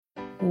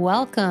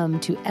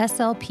Welcome to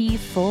SLP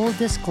Full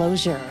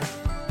Disclosure,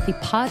 the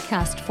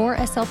podcast for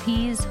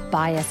SLPs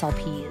by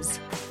SLPs,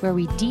 where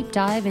we deep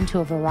dive into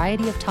a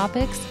variety of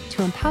topics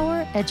to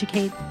empower,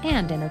 educate,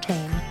 and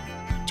entertain.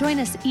 Join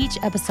us each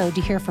episode to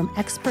hear from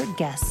expert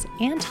guests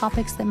and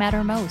topics that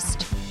matter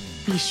most.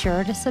 Be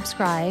sure to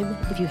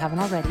subscribe if you haven't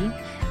already,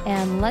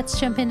 and let's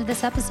jump into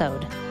this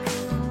episode.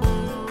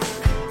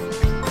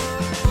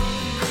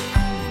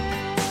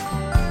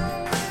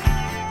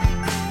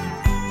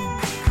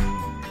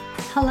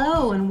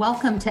 Hello, and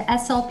welcome to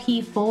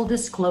SLP Full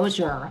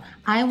Disclosure.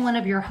 I'm one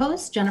of your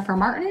hosts, Jennifer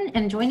Martin,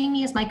 and joining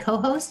me is my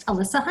co-host,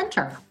 Alyssa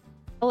Hunter.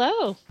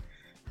 Hello.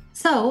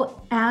 So,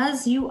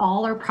 as you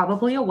all are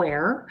probably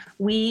aware,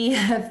 we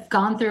have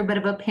gone through a bit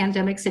of a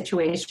pandemic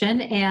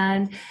situation,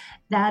 and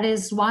that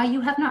is why you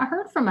have not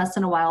heard from us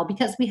in a while,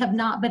 because we have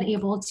not been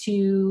able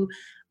to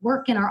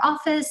work in our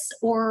office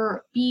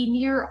or be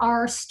near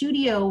our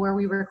studio where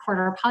we record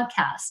our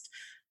podcast.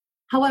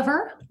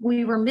 However,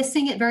 we were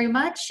missing it very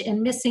much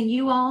and missing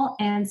you all,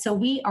 and so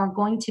we are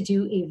going to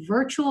do a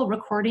virtual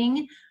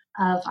recording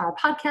of our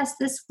podcast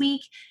this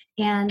week,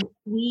 and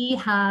we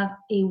have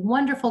a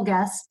wonderful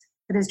guest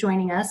that is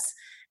joining us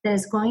that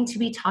is going to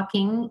be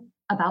talking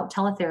about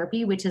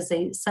teletherapy, which is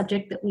a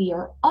subject that we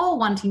are all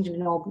wanting to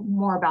know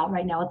more about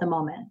right now at the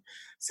moment.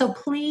 So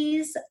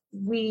please,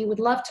 we would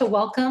love to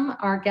welcome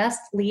our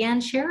guest,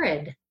 Leanne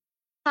Sherrod.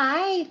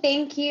 Hi,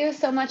 thank you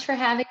so much for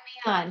having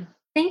me on.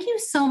 Thank you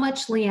so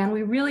much, Leanne.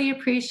 We really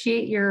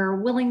appreciate your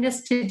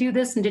willingness to do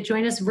this and to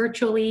join us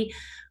virtually.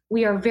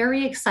 We are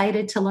very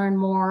excited to learn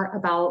more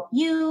about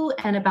you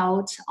and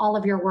about all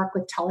of your work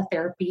with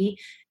teletherapy,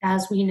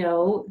 as we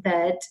know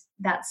that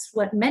that's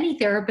what many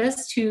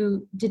therapists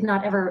who did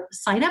not ever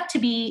sign up to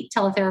be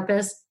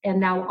teletherapists and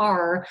now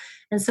are.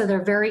 And so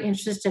they're very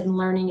interested in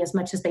learning as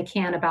much as they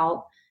can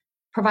about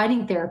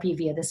providing therapy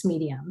via this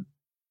medium.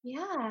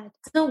 Yeah.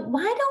 So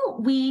why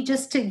don't we,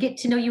 just to get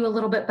to know you a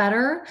little bit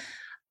better,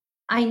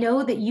 I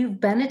know that you've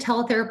been a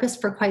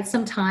teletherapist for quite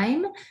some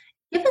time.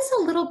 Give us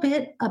a little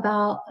bit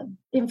about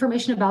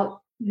information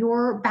about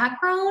your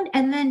background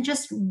and then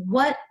just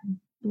what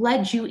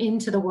led you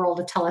into the world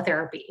of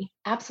teletherapy.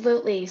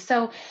 Absolutely.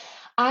 So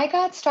I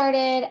got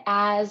started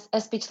as a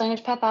speech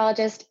language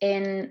pathologist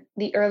in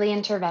the early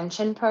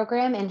intervention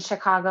program in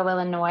Chicago,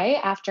 Illinois,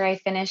 after I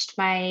finished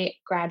my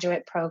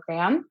graduate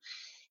program.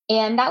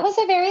 And that was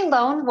a very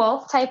lone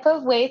wolf type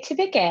of way to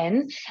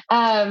begin.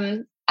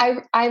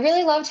 I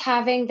really loved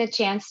having the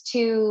chance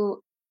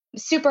to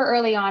super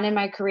early on in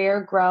my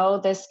career grow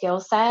the skill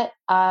set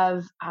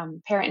of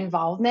parent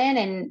involvement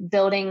and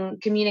building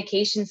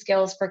communication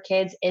skills for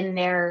kids in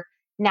their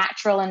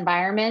natural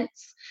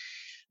environments.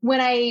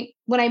 When I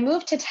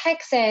moved to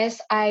Texas,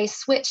 I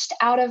switched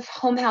out of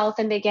home health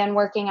and began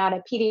working at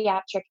a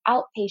pediatric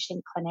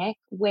outpatient clinic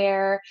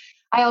where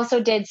I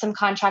also did some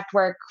contract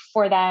work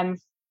for them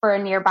for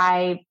a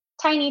nearby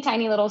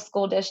tiny little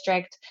school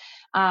district.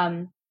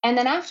 And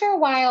then after a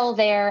while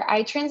there,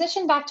 I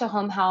transitioned back to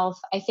home health,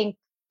 I think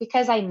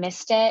because I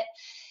missed it.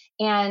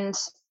 And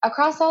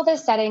across all the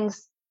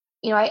settings,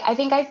 I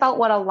think I felt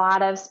what a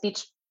lot of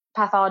speech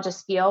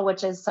pathologists feel,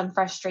 which is some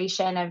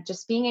frustration of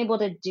just being able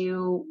to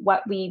do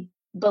what we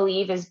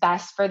believe is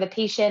best for the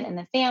patient and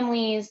the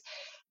families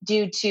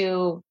due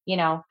to,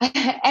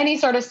 any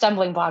sort of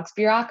stumbling blocks,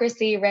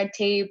 bureaucracy, red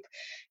tape,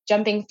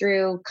 jumping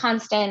through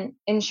constant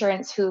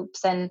insurance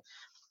hoops. And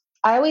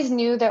I always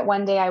knew that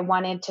one day I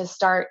wanted to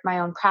start my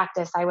own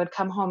practice. I would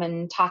come home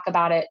and talk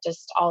about it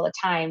just all the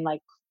time. Like,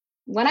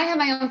 when I have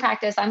my own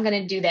practice, I'm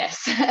going to do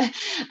this.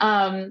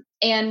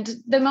 And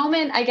the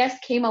moment, I guess,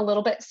 came a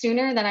little bit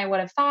sooner than I would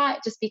have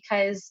thought, just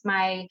because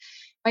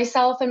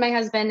myself and my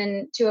husband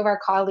and two of our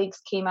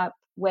colleagues came up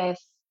with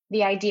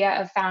the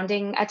idea of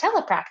founding a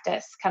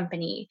telepractice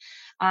company.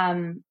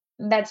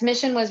 That's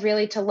mission was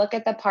really to look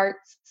at the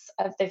parts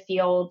of the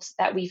field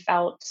that we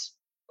felt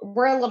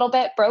we're a little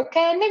bit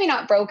broken, maybe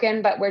not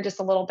broken, but we're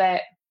just a little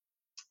bit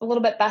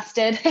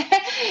busted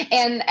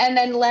and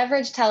then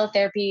leverage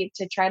teletherapy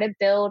to try to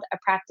build a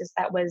practice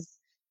that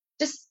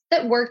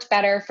worked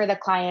better for the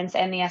clients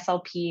and the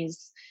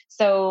SLPs.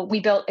 So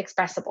we built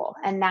Expressible,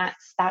 and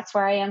that's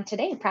where I am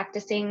today,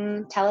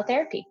 practicing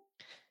teletherapy.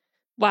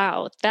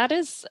 Wow, that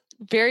is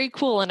very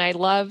cool. And I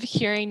love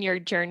hearing your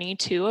journey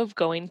too of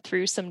going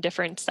through some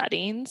different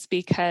settings,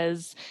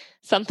 because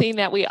something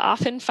that we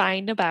often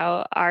find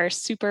about our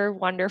super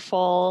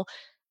wonderful,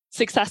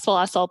 successful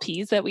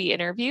SLPs that we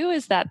interview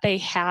is that they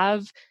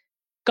have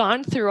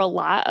gone through a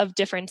lot of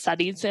different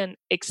settings and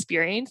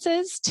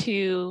experiences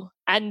to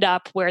end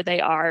up where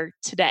they are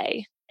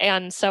today.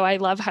 And so I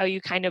love how you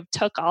kind of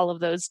took all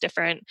of those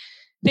different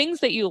things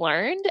that you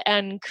learned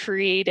and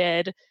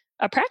created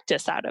a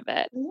practice out of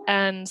it. Yeah.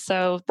 And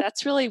so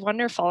that's really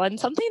wonderful. And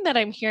something that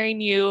I'm hearing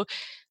you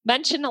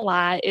mention a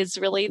lot is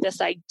really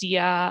this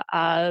idea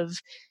of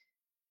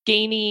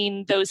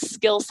gaining those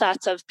skill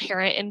sets of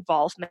parent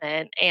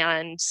involvement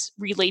and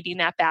relating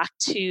that back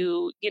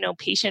to,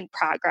 patient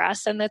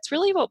progress. And that's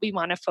really what we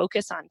want to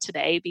focus on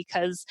today,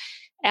 because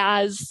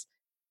as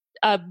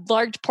a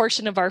large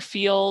portion of our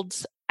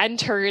fields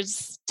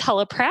enters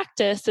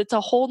telepractice, it's a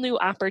whole new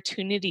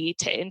opportunity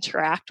to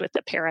interact with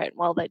the parent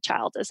while the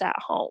child is at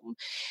home.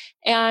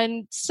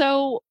 And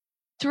so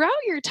throughout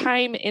your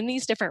time in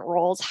these different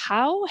roles,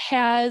 how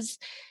has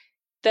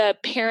the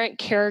parent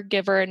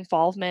caregiver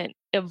involvement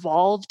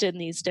evolved in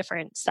these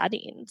different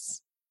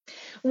settings?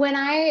 When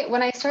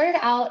I started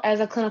out as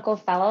a clinical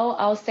fellow,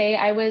 I'll say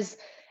I was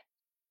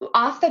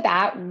off the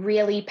bat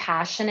really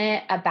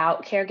passionate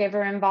about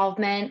caregiver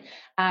involvement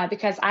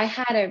because I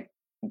had a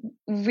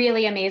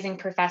really amazing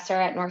professor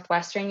at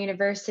Northwestern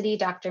University,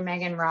 Dr.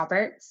 Megan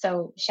Roberts.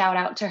 So shout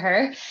out to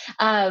her.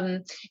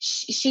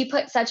 She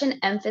put such an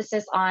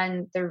emphasis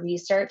on the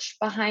research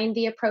behind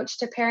the approach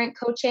to parent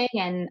coaching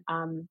and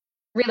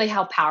really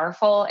how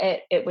powerful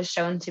it was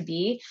shown to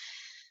be.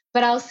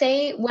 But I'll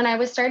say when I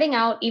was starting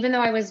out, even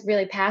though I was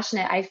really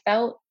passionate, I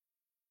felt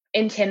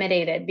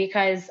intimidated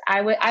because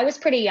I was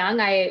pretty young.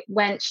 I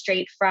went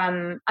straight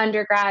from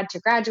undergrad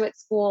to graduate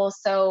school.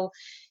 So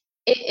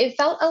it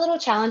felt a little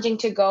challenging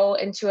to go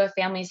into a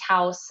family's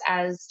house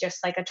as just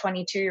like a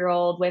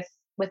 22-year-old with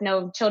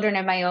no children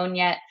of my own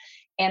yet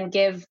and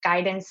give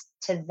guidance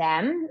to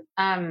them.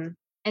 And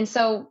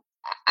so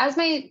as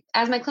my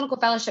clinical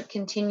fellowship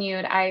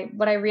continued,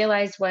 what I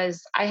realized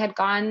was I had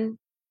gone,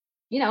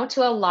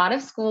 to a lot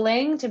of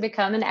schooling to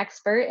become an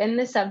expert in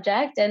the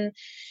subject, and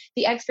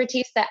the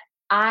expertise that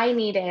I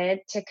needed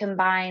to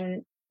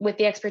combine with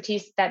the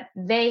expertise that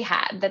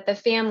that the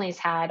families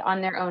had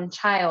on their own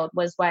child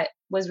was what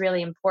was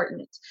really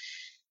important.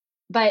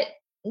 But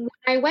when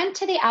I went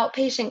to the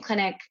outpatient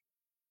clinic,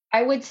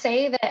 I would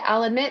say that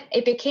I'll admit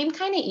it became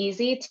kind of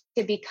easy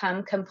to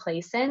become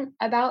complacent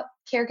about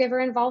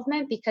caregiver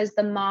involvement because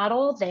the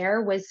model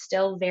there was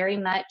still very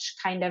much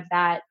kind of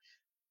that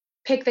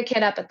pick the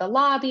kid up at the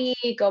lobby,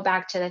 go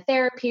back to the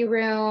therapy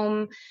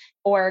room,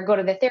 or go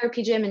to the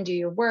therapy gym and do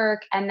your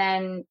work, and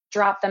then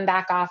drop them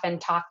back off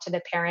and talk to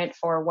the parent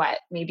for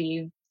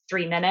maybe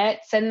 3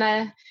 minutes in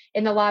the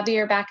lobby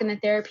or back in the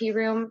therapy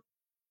room.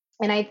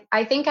 And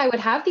I think I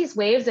would have these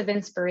waves of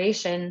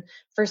inspiration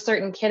for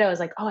certain kiddos,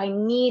 like, oh, I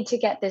need to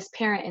get this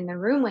parent in the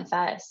room with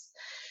us.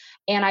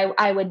 And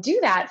I would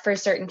do that for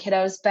certain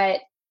kiddos, but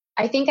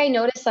I think I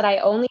noticed that I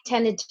only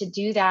tended to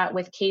do that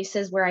with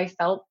cases where I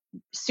felt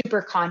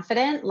super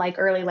confident, like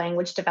early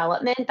language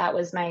development. That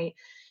was my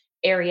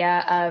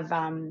area of,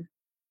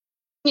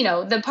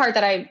 the part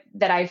that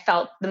I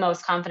felt the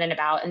most confident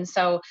about. And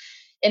so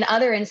in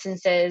other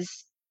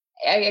instances,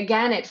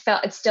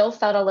 it still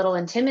felt a little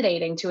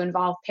intimidating to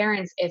involve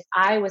parents if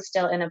I was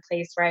still in a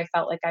place where I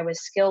felt like I was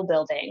skill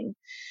building.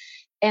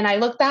 And I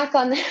look back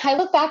on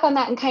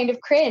that and kind of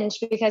cringe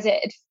because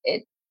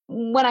it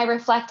when I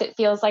reflect, it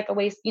feels like a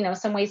waste,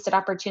 some wasted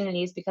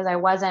opportunities because I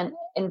wasn't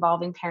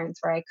involving parents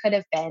where I could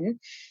have been.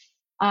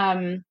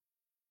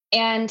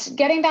 And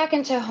getting back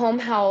into home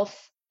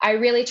health, I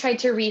really tried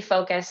to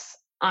refocus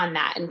on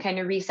that and kind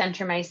of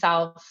recenter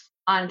myself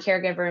on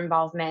caregiver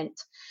involvement.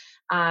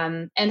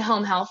 And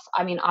home health,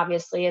 I mean,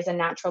 obviously is a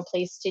natural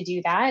place to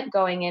do that,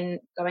 going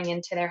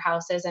into their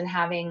houses and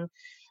having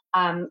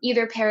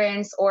either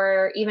parents,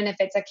 or even if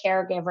it's a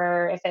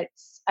caregiver, if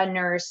it's a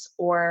nurse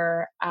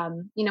or a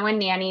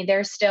nanny,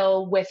 they're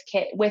still with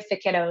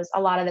the kiddos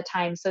a lot of the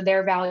time. So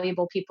they're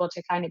valuable people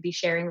to kind of be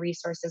sharing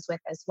resources with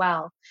as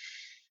well.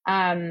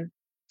 And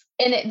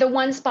the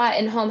one spot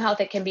in home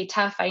health it can be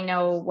tough, I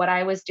know what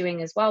I was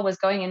doing as well was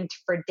going in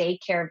for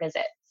daycare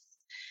visits.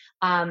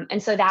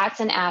 And so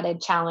that's an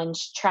added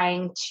challenge,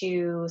 trying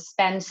to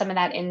spend some of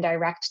that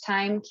indirect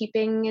time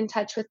keeping in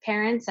touch with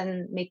parents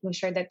and making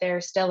sure that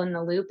they're still in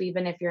the loop,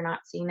 even if you're not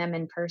seeing them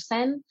in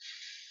person.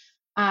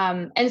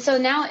 And so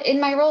now in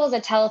my role as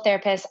a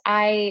teletherapist,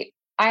 I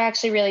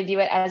actually really view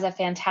it as a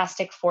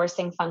fantastic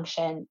forcing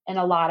function in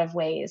a lot of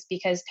ways,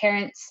 because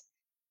parents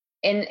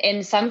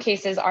in some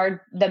cases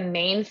are the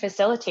main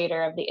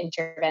facilitator of the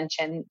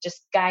intervention,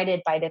 just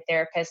guided by the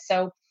therapist.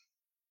 So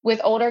with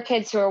older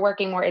kids who are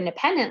working more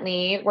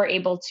independently, we're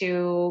able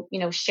to,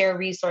 share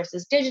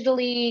resources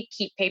digitally,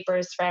 keep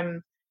papers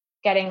from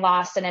getting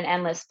lost in an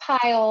endless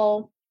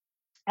pile.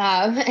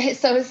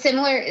 So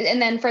similar.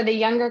 And then for the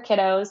younger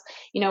kiddos,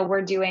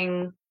 we're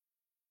doing,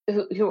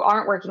 who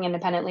aren't working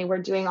independently,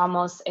 we're doing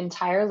almost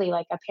entirely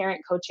like a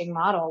parent coaching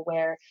model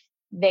where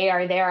they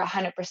are there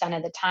 100%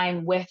 of the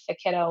time with the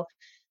kiddo,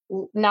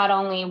 not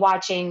only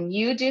watching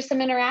you do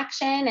some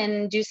interaction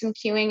and do some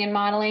cueing and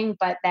modeling,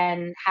 but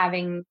then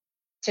having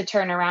to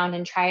turn around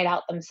and try it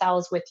out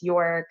themselves with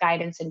your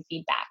guidance and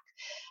feedback.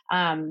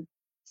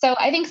 So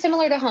I think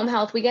similar to home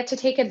health, we get to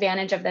take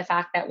advantage of the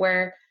fact that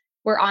we're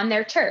on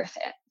their turf,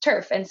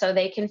 and so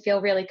they can feel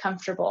really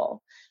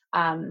comfortable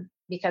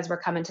because we're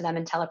coming to them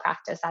in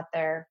telepractice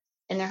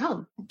in their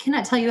home. I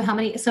cannot tell you how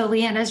many. So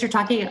Leanne, as you're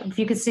talking, if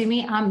you could see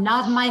me, I'm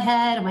nodding my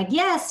head. I'm like,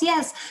 yes,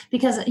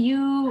 because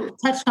you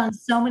touched on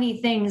so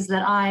many things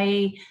that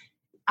I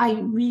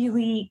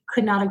really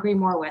could not agree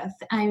more with.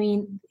 I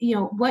mean,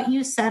 what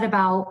you said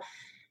about,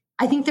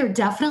 I think there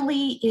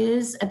definitely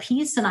is a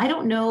piece, and I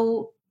don't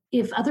know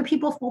if other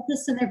people felt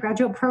this in their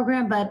graduate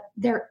program, but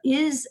there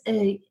is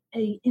an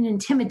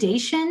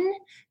intimidation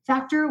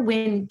factor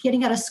when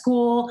getting out of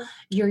school,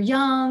 you're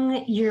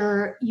young,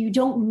 you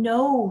don't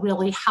know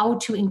really how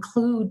to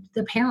include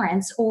the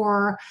parents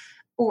or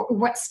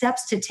what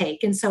steps to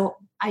take. And so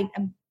I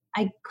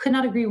could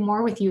not agree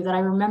more with you that I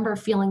remember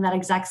feeling that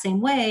exact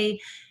same way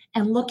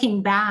and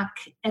looking back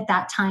at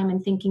that time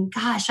and thinking,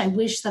 gosh, I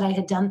wish that I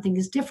had done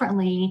things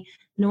differently,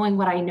 knowing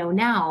what I know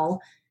now,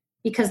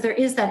 because there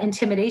is that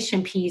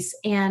intimidation piece.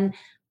 And,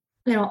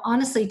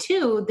 honestly,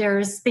 too,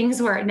 there's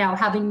things where now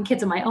having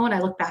kids of my own, I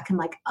look back and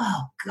like,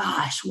 oh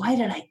gosh, why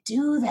did I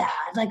do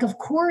that? Like, of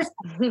course,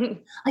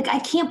 like, I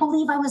can't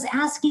believe I was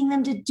asking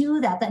them to do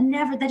that. That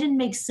didn't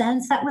make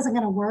sense. That wasn't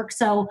going to work.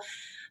 So,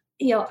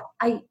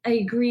 I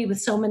agree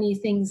with so many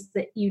things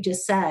that you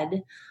just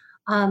said.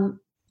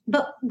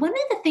 But one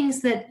of the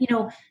things that,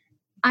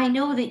 I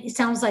know that it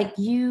sounds like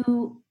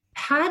you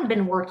had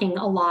been working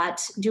a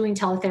lot doing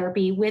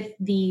teletherapy with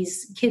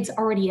these kids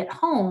already at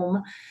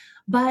home,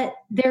 but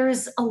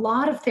there's a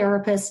lot of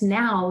therapists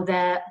now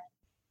that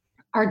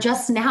are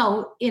just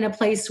now in a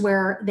place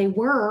where they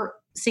were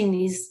seeing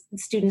these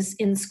students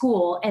in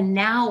school and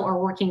now are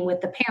working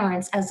with the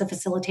parents as the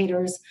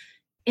facilitators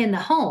in the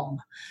home.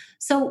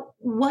 So,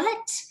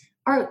 what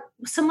are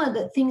some of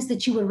the things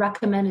that you would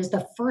recommend as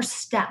the first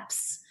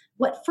steps?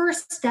 What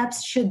first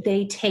steps should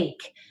they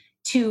take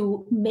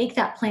to make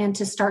that plan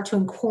to start to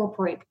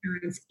incorporate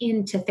parents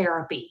into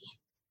therapy?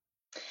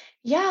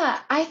 Yeah,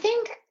 I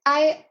think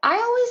I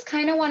always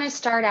kind of want to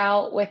start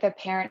out with a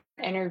parent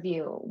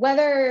interview,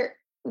 whether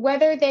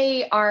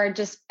they are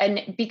just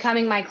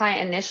becoming my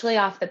client initially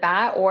off the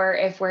bat, or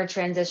if we're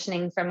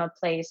transitioning from a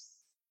place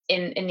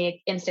in the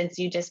instance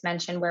you just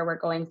mentioned where we're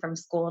going from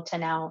school to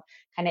now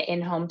kind of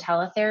in-home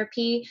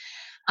teletherapy.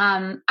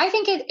 I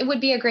think it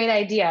would be a great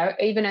idea,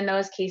 even in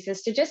those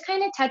cases, to just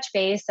kind of touch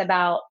base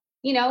about,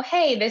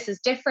 hey, this is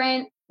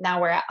different.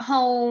 Now we're at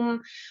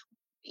home,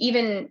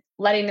 even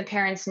letting the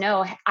parents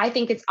know. I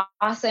think it's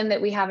awesome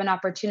that we have an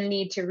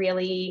opportunity to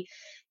really,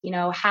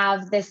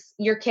 have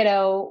your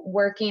kiddo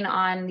working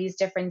on these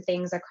different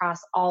things across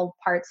all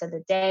parts of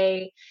the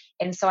day.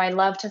 And so I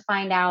love to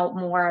find out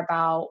more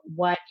about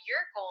what your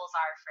goals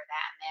are for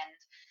them.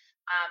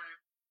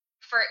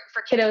 And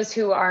for kiddos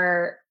who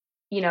are,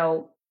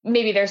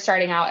 maybe they're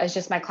starting out as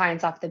just my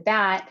clients off the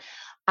bat,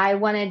 I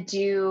want to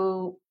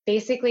do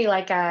basically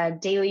like a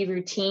daily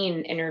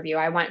routine interview.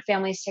 I want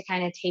families to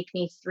kind of take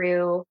me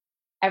through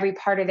every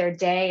part of their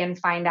day and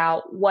find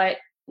out what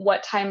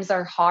times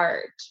are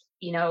hard,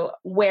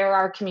 where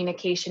are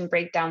communication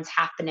breakdowns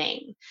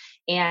happening.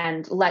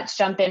 And let's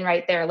jump in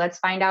right there. Let's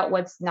find out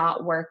what's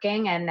not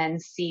working and then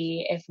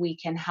see if we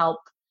can help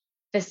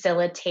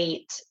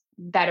facilitate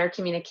better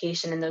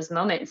communication in those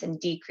moments and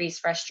decrease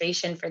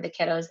frustration for the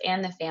kiddos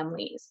and the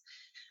families.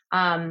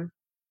 And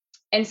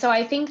so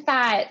I think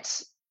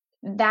that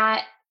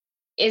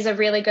is a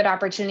really good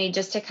opportunity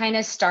just to kind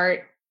of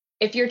start.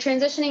 If you're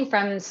transitioning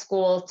from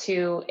school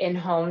to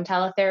in-home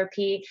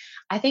teletherapy,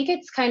 I think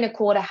it's kind of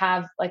cool to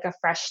have like a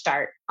fresh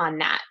start on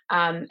that.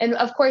 And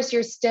of course,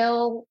 you're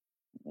still,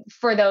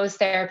 for those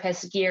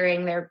therapists,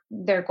 gearing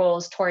their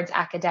goals towards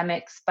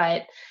academics,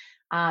 but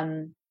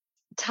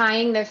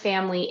tying the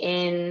family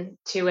in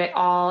to it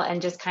all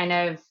and just kind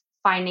of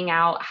finding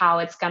out how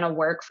it's going to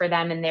work for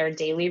them in their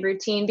daily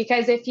routine.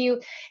 Because if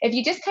you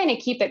just kind of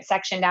keep it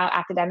sectioned out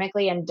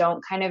academically and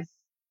don't kind of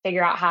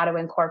figure out how to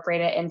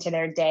incorporate it into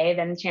their day,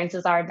 then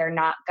chances are they're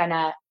not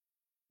gonna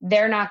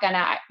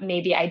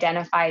maybe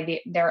identify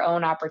their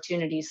own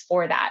opportunities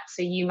for that.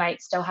 So you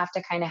might still have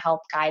to kind of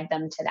help guide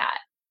them to that.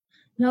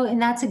 No, and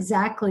that's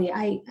exactly,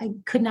 I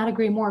could not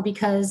agree more,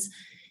 because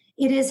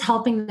it is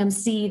helping them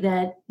see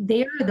that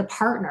they're the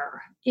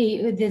partner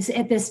at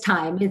this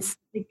time.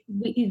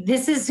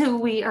 This is who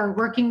we are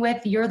working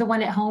with. You're the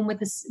one at home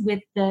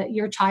with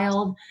your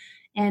child.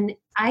 And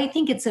I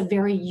think it's a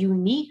very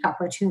unique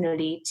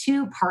opportunity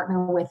to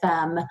partner with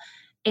them.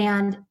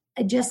 And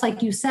just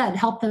like you said,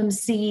 help them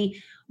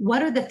see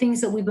what are the things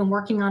that we've been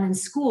working on in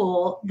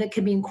school that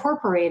could be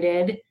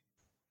incorporated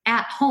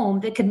at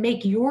home that could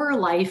make your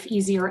life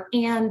easier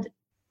and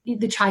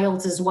the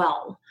child's as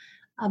well.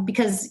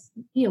 Because,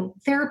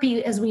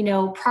 therapy, as we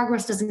know,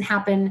 progress doesn't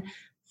happen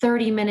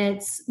 30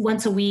 minutes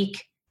once a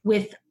week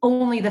with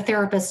only the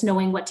therapist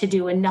knowing what to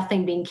do and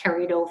nothing being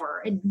carried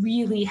over. It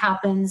really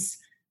happens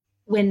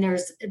when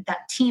there's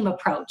that team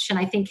approach. And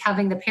I think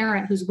having the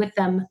parent who's with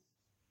them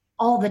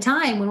all the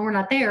time when we're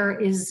not there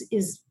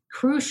is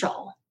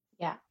crucial.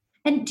 Yeah.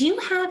 And do you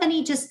have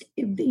any just,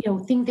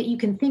 thing that you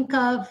can think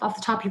of off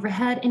the top of your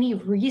head, any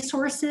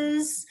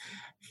resources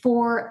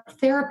for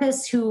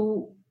therapists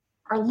who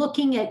are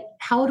looking at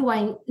how do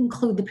I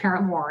include the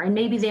parent more? And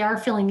maybe they are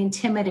feeling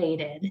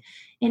intimidated.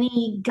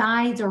 Any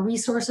guides or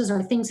resources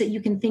or things that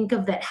you can think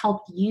of that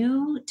help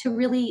you to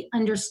really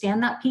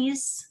understand that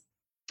piece?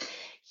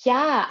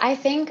 Yeah, I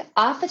think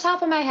off the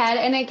top of my head,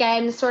 and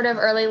again, sort of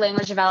early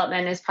language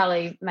development is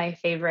probably my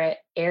favorite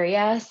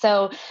area.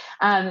 So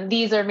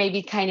these are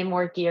maybe kind of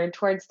more geared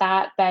towards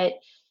that. But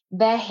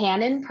the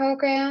Hanen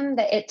program,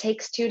 that It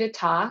Takes Two to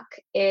Talk,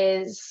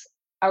 is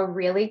a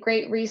really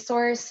great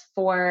resource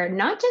for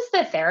not just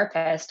the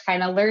therapist,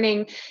 kind of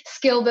learning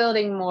skill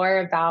building more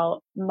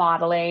about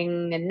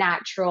modeling and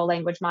natural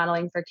language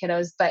modeling for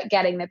kiddos, but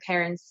getting the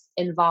parents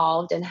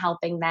involved and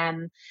helping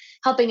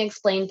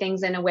explain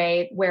things in a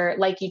way where,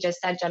 like you just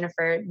said,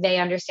 Jennifer, they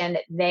understand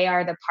that they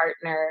are the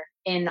partner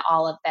in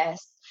all of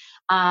this.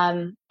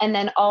 And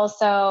then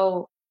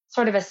also,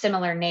 sort of a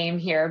similar name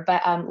here,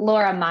 but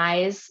Laura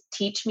Mize,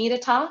 Teach Me to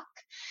Talk.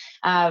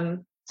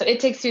 So it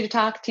takes two to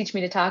talk, teach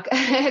me to talk.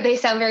 They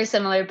sound very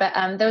similar,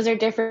 but those are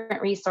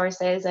different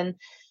resources. And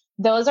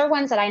those are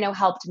ones that I know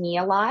helped me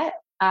a lot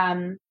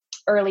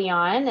early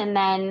on. And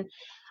then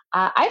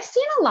I've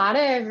seen a lot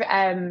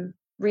of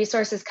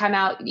resources come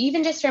out,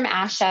 even just from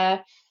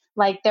ASHA.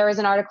 Like there was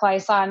an article I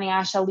saw in the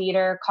ASHA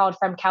Leader called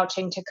From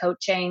Couching to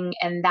Coaching.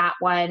 And that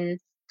one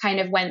kind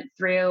of went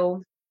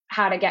through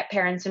how to get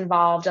parents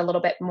involved a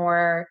little bit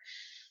more.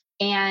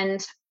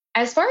 And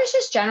as far as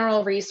just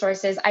general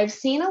resources, I've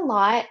seen a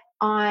lot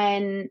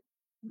on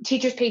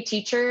Teachers Pay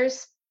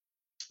Teachers,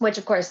 which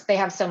of course they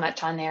have so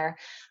much on there.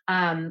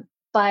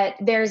 But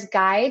there's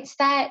guides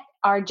that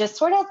are just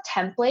sort of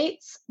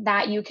templates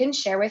that you can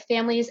share with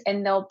families,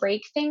 and they'll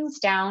break things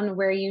down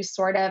where you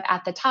sort of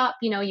at the top,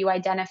 you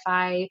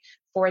identify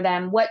for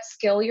them what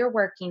skill you're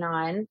working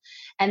on.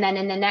 And then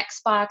in the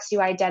next box,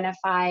 you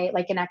identify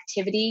like an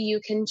activity.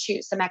 You can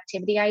choose some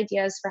activity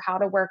ideas for how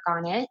to work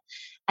on it.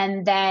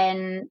 And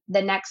then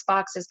the next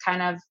box is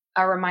kind of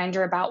a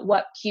reminder about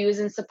what cues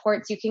and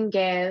supports you can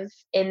give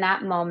in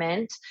that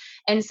moment.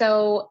 And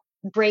so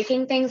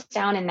breaking things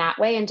down in that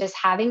way and just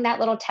having that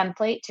little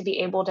template to be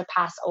able to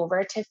pass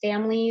over to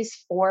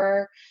families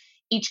for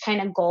each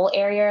kind of goal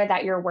area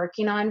that you're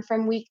working on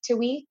from week to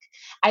week.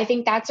 I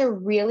think that's a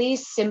really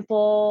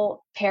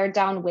simple, pared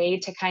down way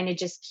to kind of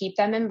just keep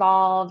them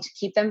involved,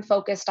 keep them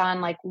focused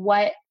on like,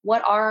 what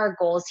are our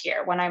goals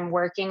here when I'm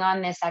working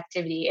on this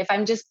activity? If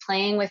I'm just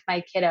playing with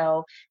my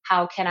kiddo,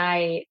 how can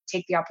I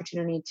take the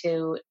opportunity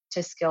to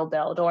skill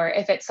build? Or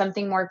if it's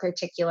something more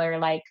particular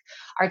like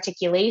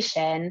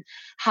articulation,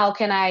 how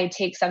can I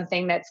take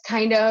something that's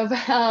kind of,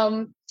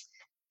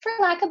 for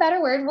lack of a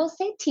better word, we'll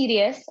say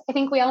tedious. I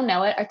think we all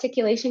know it.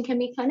 Articulation can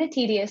be kind of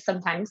tedious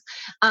sometimes.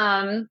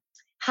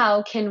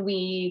 How can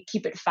we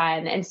keep it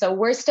fun? And so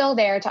we're still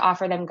there to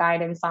offer them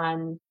guidance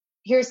on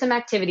here's some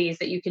activities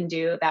that you can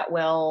do that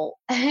will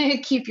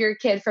keep your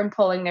kid from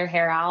pulling their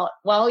hair out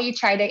while you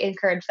try to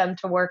encourage them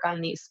to work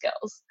on these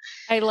skills.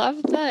 I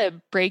love the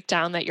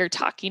breakdown that you're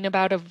talking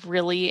about of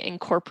really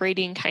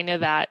incorporating kind of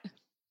that,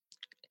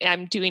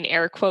 I'm doing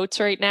air quotes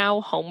right now,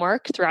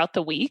 homework throughout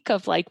the week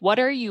of like, what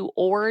are you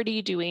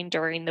already doing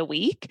during the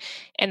week?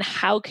 And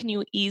how can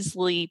you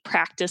easily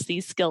practice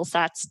these skill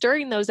sets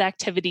during those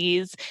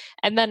activities?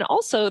 And then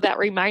also that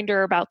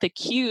reminder about the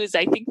cues.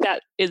 I think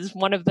that is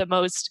one of the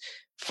most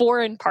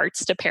foreign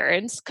parts to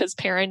parents, because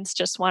parents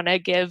just want to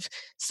give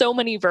so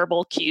many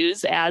verbal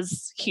cues,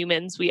 as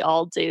humans we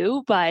all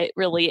do, but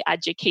really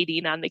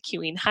educating on the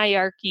cueing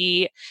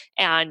hierarchy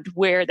and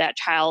where that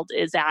child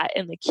is at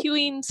in the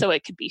cueing so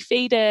it could be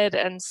faded.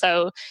 And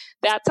so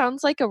that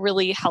sounds like a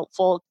really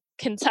helpful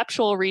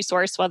conceptual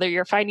resource, whether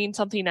you're finding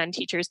something on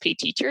Teachers Pay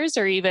Teachers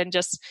or even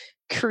just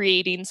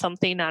creating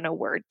something on a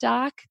Word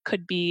doc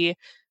could be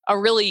a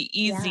really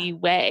easy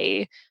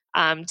way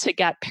to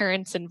get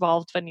parents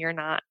involved when you're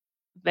not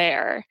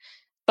there.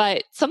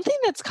 But something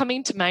that's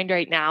coming to mind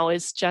right now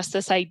is just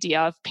this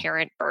idea of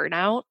parent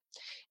burnout.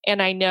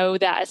 And I know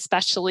that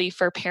especially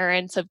for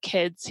parents of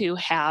kids who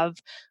have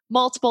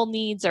multiple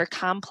needs or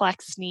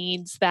complex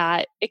needs,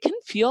 that it can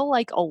feel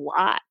like a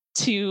lot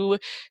to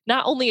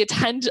not only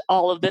attend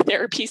all of the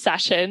therapy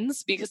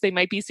sessions because they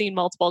might be seeing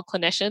multiple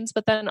clinicians,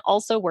 but then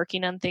also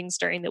working on things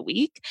during the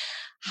week.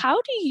 How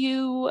do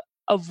you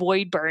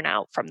avoid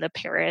burnout from the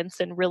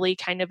parents and really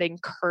kind of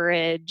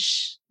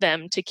encourage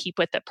them to keep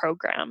with the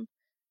program?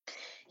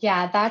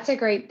 Yeah, that's a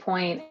great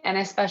point. And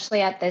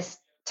especially at this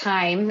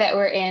time that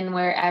we're in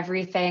where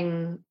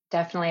everything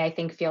definitely, I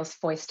think, feels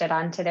foisted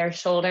onto their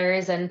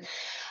shoulders. And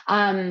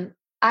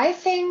I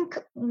think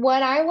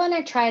what I want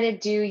to try to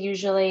do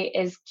usually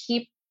is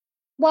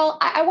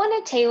I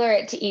want to tailor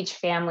it to each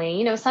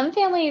family. Some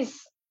families,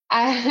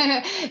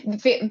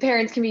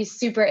 parents can be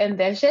super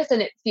ambitious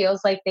and it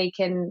feels like they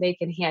can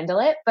handle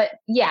it. But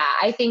yeah,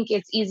 I think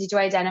it's easy to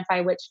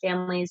identify which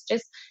families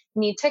just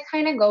need to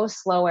kind of go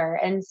slower.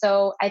 And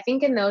so I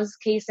think in those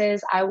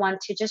cases, I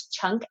want to just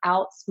chunk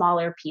out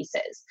smaller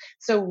pieces.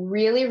 So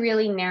really,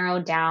 really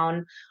narrow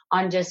down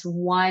on just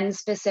one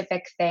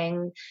specific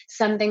thing,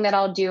 something that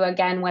I'll do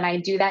again when I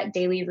do that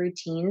daily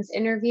routines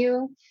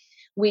interview.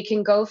 We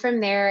can go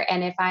from there.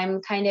 And if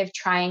I'm kind of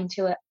trying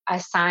to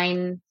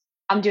assign,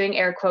 I'm doing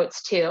air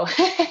quotes too,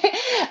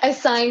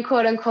 assign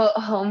quote unquote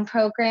home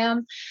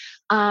program,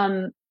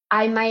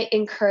 I might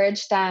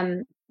encourage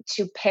them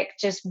to pick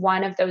just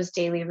one of those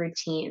daily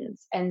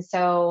routines. And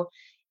so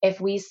if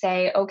we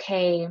say,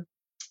 okay,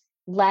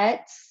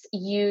 let's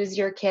use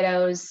your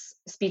kiddo's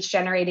speech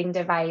generating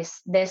device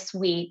this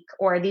week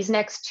or these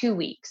next 2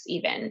 weeks,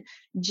 even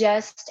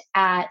just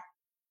at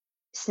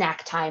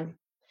snack time.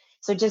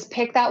 So just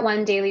pick that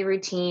one daily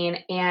routine.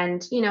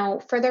 And,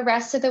 for the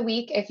rest of the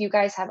week, if you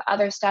guys have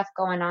other stuff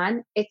going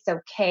on, it's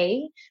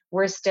okay.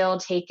 We're still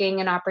taking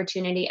an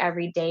opportunity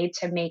every day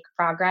to make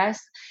progress.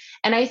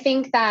 And I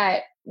think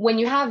that when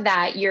you have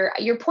that,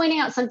 you're pointing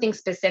out something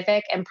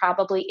specific, and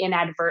probably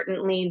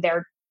inadvertently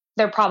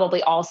they're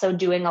probably also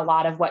doing a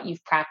lot of what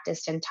you've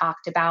practiced and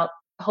talked about.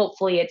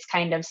 Hopefully it's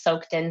kind of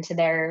soaked into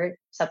their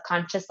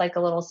subconscious like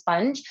a little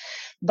sponge.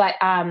 But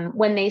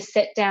when they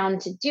sit down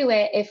to do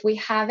it, if we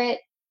have it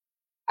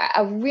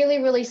a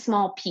really, really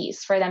small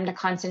piece for them to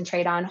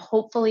concentrate on,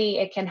 hopefully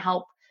it can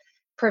help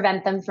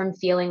prevent them from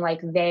feeling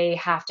like they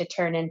have to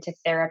turn into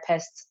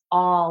therapists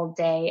all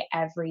day,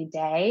 every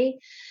day.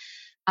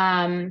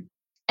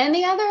 And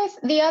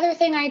the other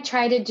thing I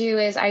try to do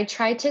is I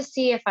try to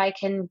see if I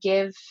can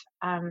give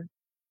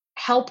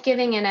help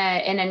giving in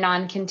a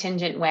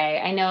non-contingent way.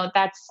 I know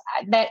that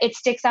it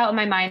sticks out in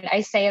my mind.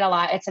 I say it a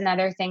lot. It's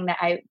another thing that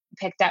I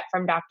picked up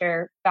from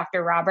Dr.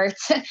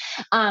 Roberts.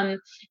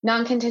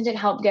 Non-contingent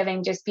help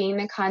giving just being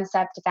the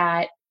concept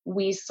that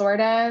we sort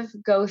of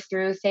go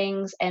through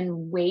things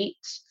and wait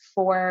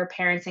for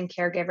parents and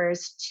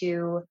caregivers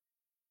to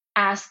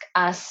ask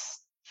us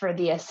for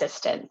the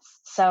assistance.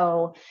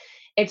 So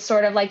it's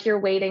sort of like you're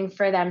waiting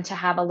for them to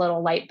have a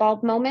little light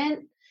bulb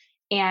moment.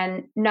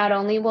 And not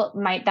only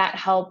might that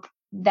help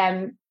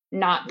them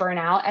not burn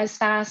out as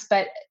fast,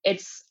 but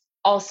it's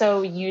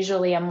also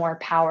usually a more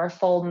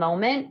powerful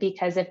moment,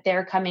 because if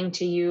they're coming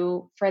to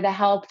you for the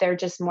help, they're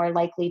just more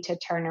likely to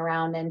turn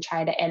around and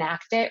try to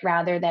enact it,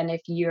 rather than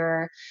if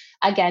you're,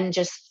 again,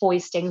 just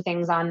foisting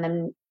things on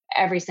them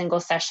every single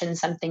session,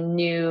 something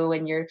new,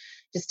 and you're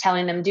just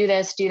telling them, do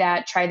this, do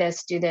that, try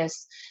this, do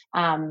this.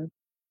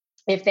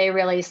 If they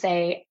really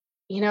say,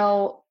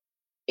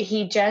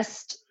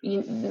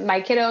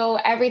 my kiddo,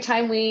 every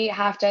time we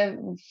have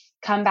to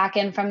come back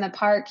in from the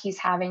park, he's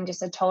having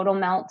just a total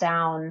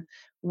meltdown.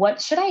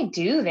 What should I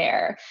do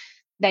there?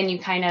 Then you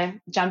kind of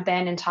jump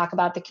in and talk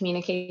about the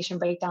communication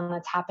breakdown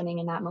that's happening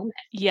in that moment.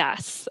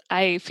 Yes.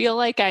 I feel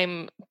like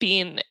I'm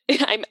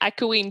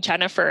echoing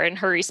Jennifer in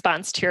her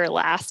response to your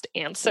last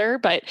answer,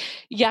 but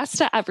yes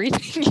to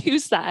everything you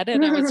said.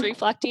 And I was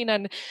reflecting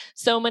on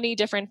so many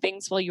different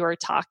things while you were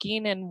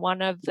talking. And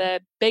one of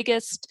the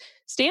biggest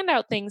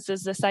standout things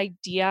is this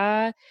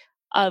idea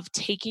of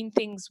taking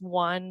things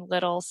one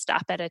little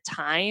step at a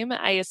time.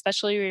 I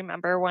especially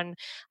remember when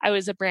I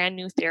was a brand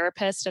new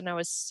therapist and I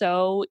was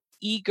so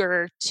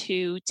eager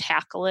to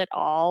tackle it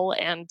all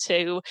and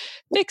to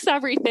fix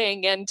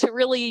everything and to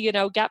really,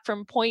 get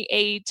from point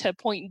A to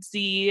point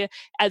Z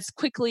as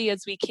quickly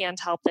as we can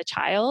to help the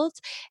child.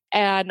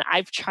 And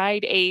I've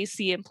tried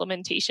AAC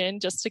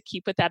implementation, just to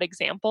keep with that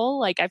example.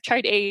 Like I've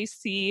tried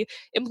AAC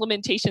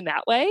implementation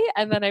that way.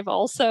 And then I've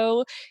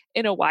also,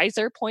 in a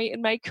wiser point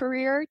in my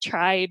career,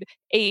 tried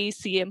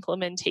AAC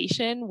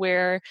implementation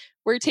where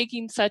we're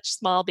taking such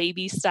small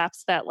baby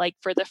steps that, like,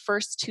 for the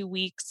first 2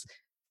 weeks,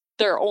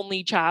 their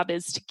only job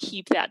is to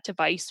keep that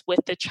device with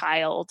the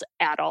child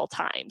at all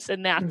times.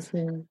 And that's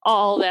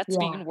all that's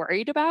being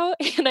worried about.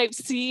 And I've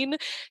seen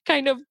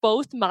kind of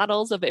both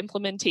models of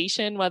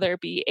implementation, whether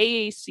it be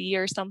AAC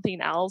or something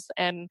else.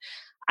 And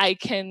I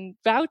can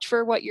vouch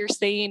for what you're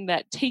saying,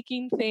 that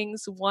taking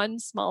things one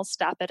small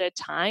step at a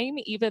time,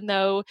 even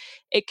though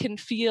it can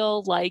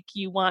feel like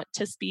you want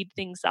to speed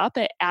things up,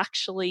 it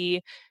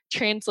actually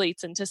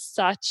translates into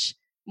such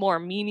more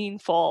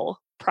meaningful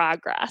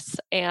progress,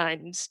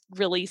 and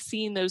really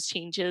seeing those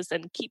changes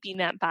and keeping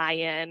that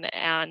buy-in,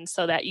 and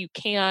so that you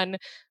can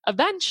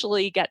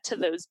eventually get to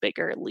those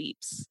bigger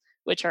leaps,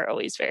 which are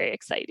always very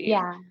exciting.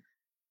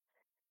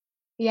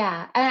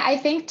 Yeah. And I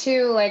think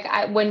too,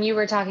 like when you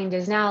were talking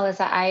just now,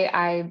 Alyssa,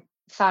 I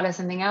thought of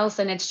something else,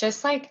 and it's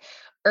just like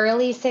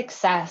early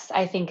success,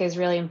 I think, is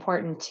really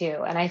important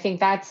too. And I think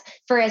that's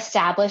for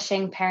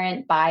establishing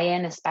parent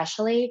buy-in,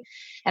 especially.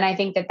 And I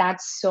think that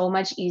that's so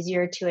much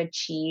easier to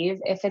achieve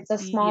if it's a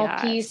small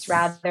piece,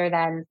 rather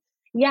than,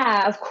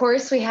 of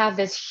course we have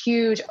this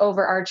huge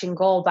overarching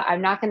goal, but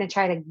I'm not going to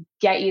try to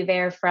get you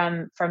there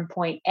from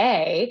point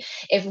A.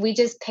 If we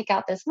just pick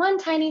out this one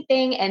tiny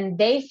thing and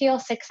they feel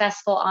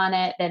successful on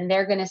it, then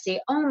they're going to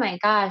see, oh my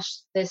gosh,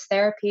 this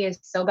therapy is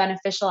so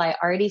beneficial. I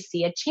already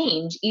see a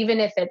change, even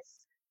if it's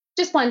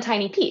just one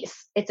tiny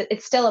piece.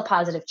 It's still a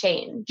positive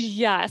change.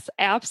 Yes,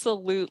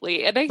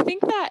 absolutely. And I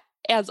think that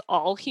as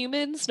all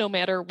humans, no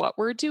matter what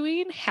we're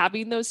doing,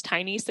 having those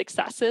tiny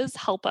successes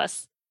help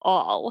us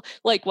all.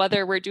 Like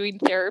whether we're doing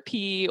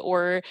therapy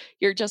or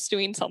you're just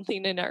doing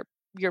something in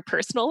your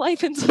personal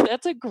life. And so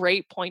that's a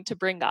great point to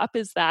bring up,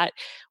 is that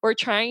we're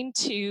trying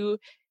to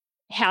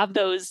have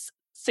those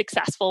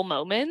successful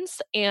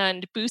moments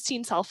and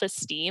boosting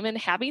self-esteem and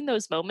having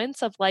those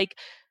moments of, like,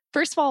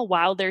 first of all,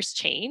 wow, there's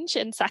change.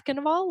 And second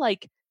of all,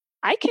 like,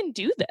 I can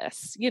do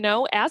this,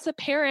 as a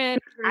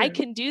parent, I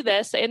can do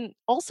this. And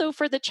also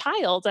for the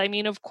child, I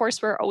mean, of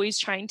course, we're always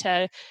trying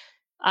to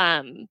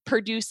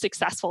produce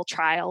successful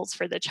trials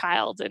for the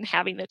child, and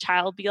having the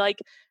child be like,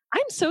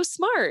 I'm so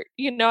smart.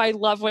 I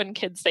love when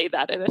kids say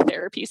that in a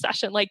therapy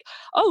session, like,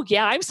 oh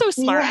yeah, I'm so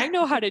smart. I Yeah.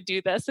 know how to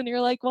do this. And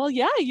you're like, well,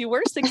 yeah, you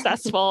were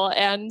successful.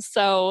 And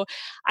so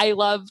I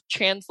love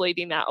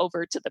translating that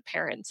over to the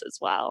parents as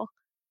well.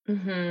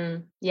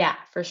 Yeah,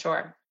 for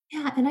sure.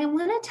 Yeah, and I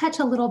want to touch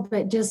a little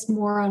bit just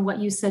more on what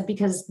you said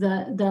because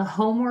the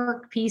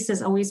homework piece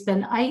has always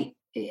been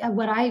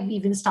what I've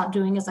even stopped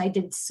doing is I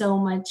did so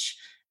much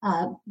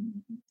uh,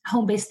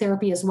 home-based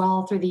therapy as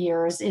well through the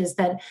years is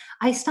that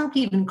I stopped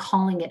even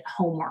calling it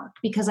homework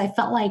because I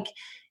felt like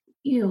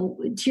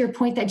to your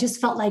point that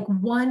just felt like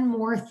one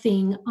more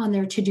thing on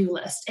their to-do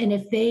list, and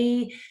if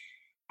they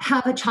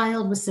have a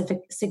child with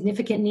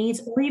significant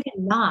needs or even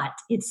not,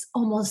 it's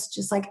almost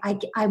just like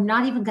I'm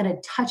not even going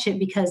to touch it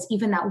because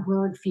even that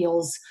word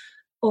feels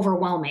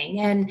overwhelming.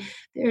 And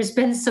there's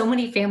been so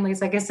many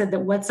families, like I said,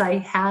 that once I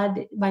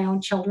had my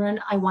own children,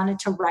 I wanted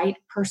to write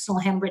personal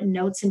handwritten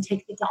notes and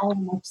take it to all of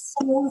them. I'm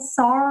so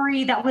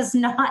sorry. That was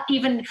not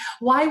even,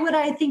 why would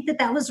I think that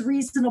that was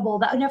reasonable?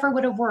 That never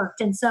would have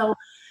worked. And so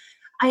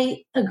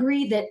I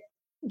agree that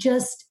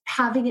just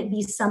having it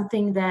be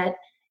something that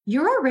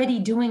you're already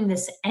doing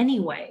this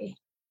anyway.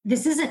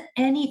 This isn't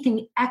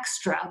anything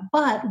extra,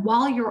 but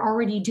while you're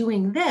already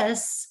doing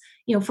this,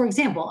 for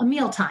example, a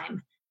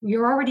mealtime,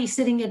 you're already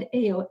sitting at,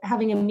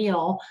 having a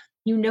meal,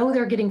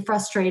 they're getting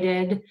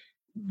frustrated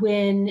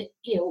when,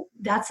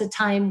 that's a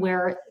time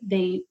where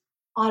they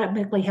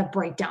automatically have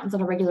breakdowns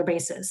on a regular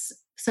basis.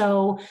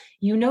 So,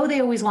 they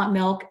always want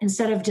milk.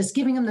 Instead of just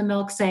giving them the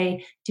milk,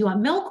 say, do you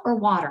want milk or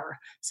water?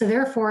 So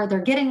therefore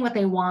they're getting what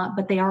they want,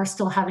 but they are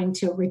still having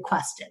to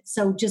request it.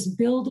 So just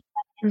build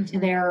into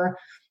their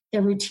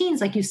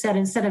routines, like you said,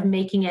 instead of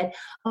making it,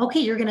 okay,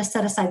 you're going to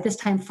set aside this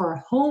time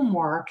for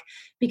homework,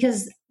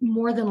 because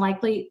more than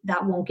likely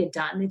that won't get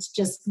done. It's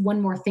just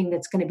one more thing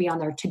that's going to be on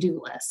their to-do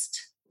list.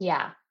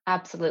 Yeah,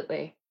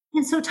 absolutely.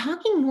 And so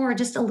talking more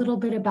just a little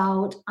bit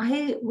about,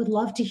 I would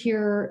love to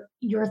hear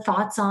your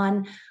thoughts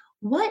on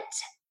what,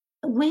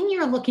 when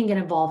you're looking at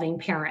involving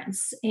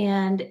parents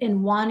and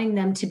wanting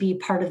them to be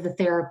part of the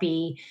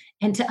therapy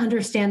and to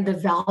understand the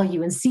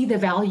value and see the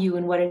value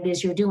in what it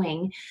is you're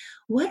doing,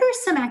 what are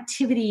some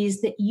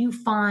activities that you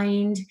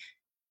find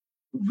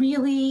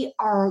really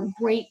are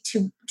great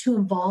to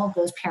involve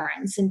those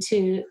parents and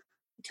to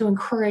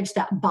encourage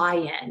that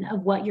buy-in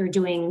of what you're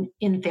doing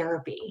in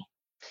therapy?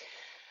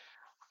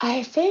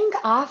 I think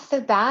off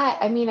the bat,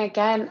 I mean,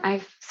 again,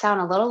 I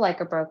sound a little like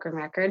a broken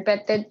record,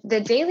 but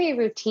the daily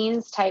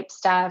routines type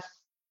stuff,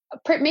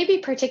 maybe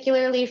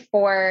particularly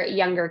for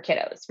younger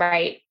kiddos,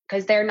 right?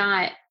 Because they're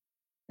not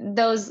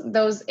those.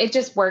 It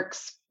just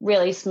works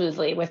really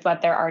smoothly with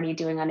what they're already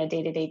doing on a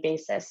day to day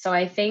basis. So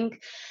I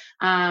think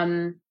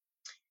um,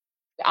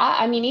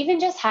 I mean, even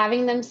just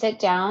having them sit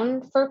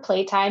down for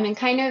playtime and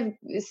kind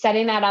of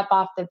setting that up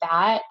off the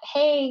bat.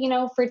 Hey,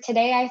 for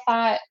today, I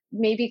thought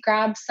maybe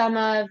grab some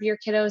of your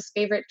kiddos'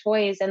 favorite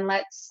toys and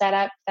let's set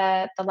up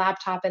the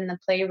laptop in the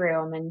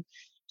playroom and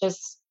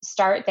just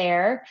start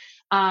there.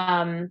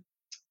 Um,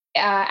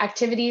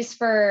 Activities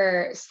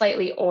for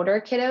slightly older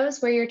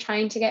kiddos where you're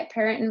trying to get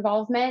parent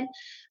involvement.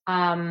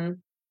 Um,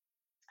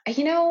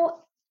 you know,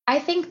 I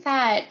think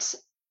that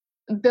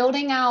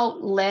building out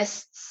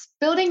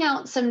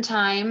some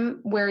time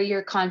where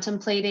you're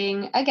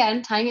contemplating,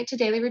 again, tying it to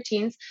daily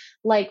routines,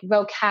 like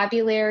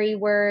vocabulary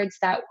words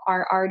that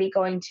are already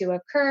going to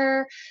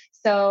occur.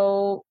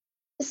 So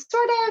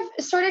sort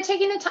of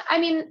taking the time. I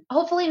mean,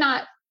 hopefully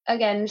not,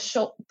 again,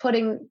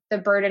 putting the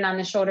burden on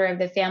the shoulder of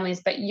the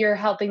families, but you're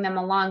helping them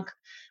along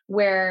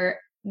where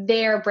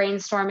they're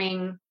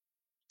brainstorming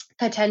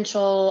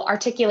potential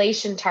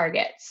articulation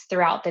targets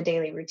throughout the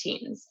daily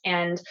routines.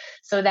 And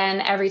so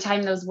then every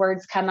time those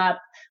words come up,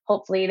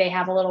 hopefully they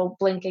have a little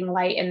blinking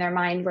light in their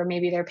mind where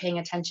maybe they're paying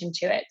attention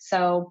to it.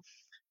 So,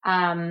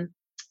 um,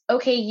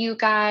 okay, you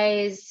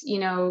guys,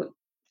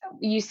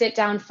 you sit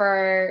down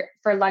for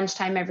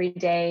lunchtime every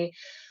day.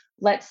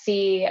 Let's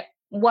see,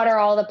 what are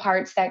all the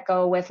parts that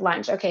go with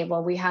lunch? Okay,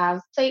 well, we have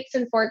plates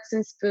and forks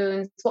and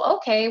spoons. Well,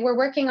 okay, we're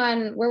working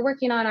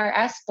on our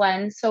S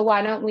blend, so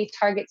why don't we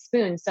target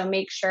spoons? So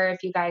make sure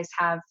if you guys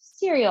have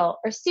cereal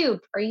or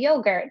soup or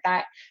yogurt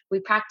that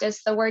we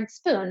practice the word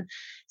spoon.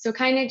 So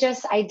kind of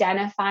just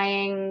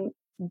identifying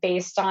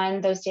based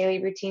on those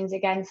daily routines,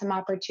 again, some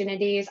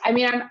opportunities. I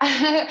mean,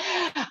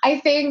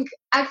 I think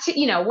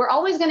we're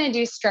always going to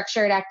do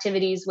structured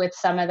activities with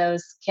some of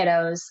those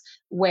kiddos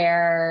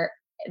where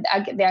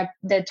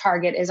the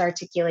target is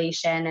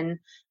articulation,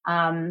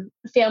 and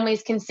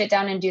families can sit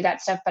down and do that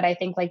stuff. But I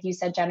think, like you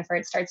said, Jennifer,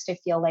 it starts to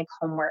feel like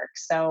homework.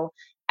 So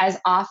as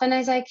often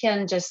as I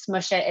can, just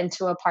smush it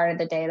into a part of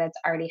the day that's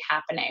already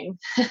happening.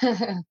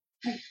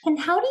 And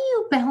how do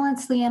you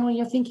balance, Leanne, when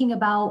you're thinking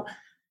about,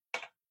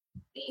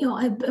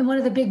 and one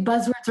of the big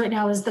buzzwords right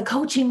now is the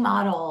coaching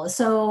model.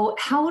 So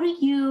how do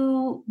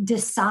you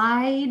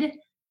decide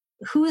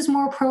who is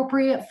more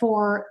appropriate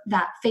for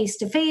that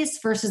face-to-face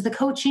versus the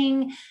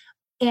coaching?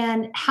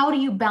 And how do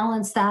you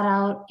balance that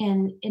out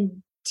and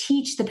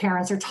teach the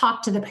parents or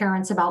talk to the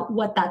parents about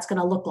what that's going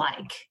to look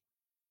like?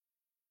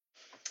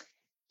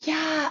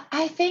 Yeah,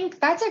 I think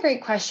that's a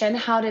great question,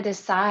 how to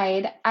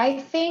decide. I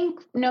think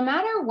no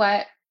matter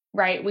what,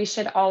 right, we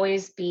should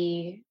always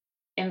be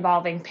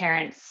involving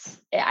parents.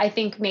 I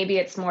think maybe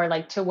it's more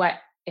like to what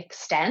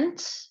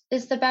extent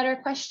is the better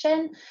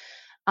question.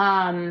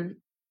 Um,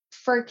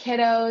 for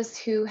kiddos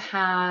who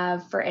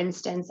have, for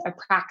instance,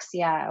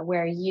 apraxia,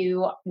 where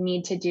you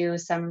need to do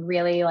some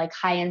really like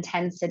high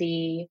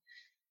intensity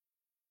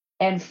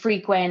and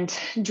frequent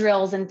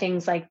drills and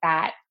things like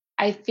that.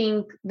 I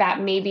think that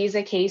maybe is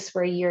a case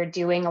where you're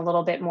doing a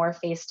little bit more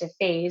face to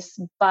face,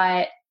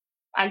 but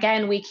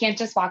again, we can't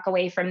just walk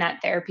away from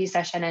that therapy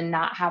session and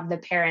not have the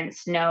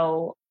parents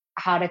know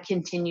how to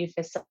continue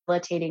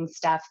facilitating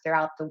stuff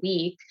throughout the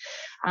week.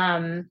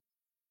 Um,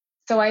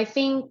 so I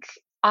think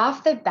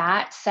off the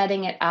bat,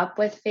 setting it up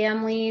with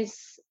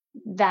families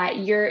that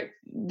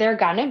they're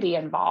gonna be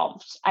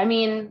involved. I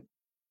mean,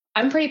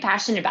 I'm pretty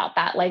passionate about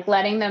that, like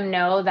letting them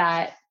know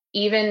that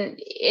even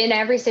in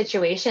every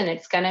situation,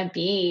 it's going to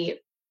be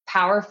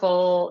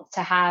powerful to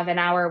have an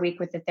hour a week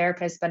with the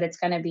therapist, but it's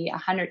going to be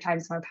 100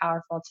 times more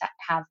powerful to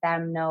have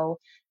them know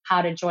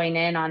how to join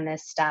in on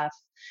this stuff.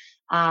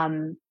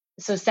 Um,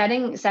 so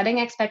setting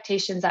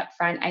expectations up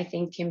front, I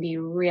think, can be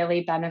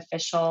really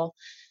beneficial.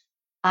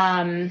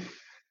 Um,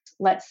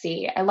 let's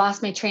see, I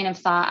lost my train of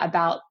thought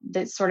about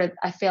this sort of.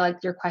 I feel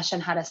like your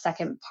question had a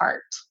second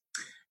part.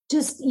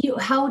 Just you,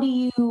 how do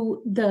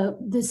you,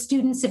 the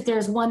students, if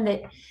there's one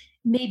that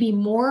may be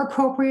more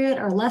appropriate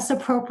or less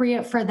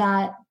appropriate for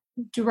that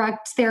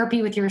direct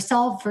therapy with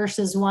yourself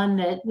versus one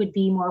that would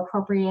be more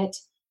appropriate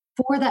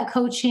for that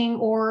coaching,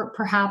 or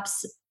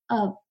perhaps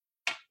a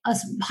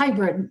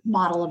hybrid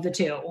model of the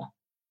two?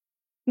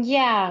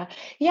 Yeah.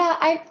 Yeah.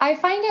 I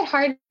find it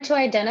hard to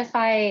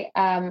identify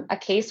a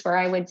case where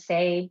I would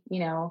say,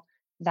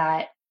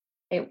 that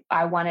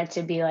I want it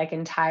to be like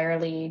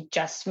entirely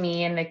just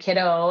me and the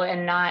kiddo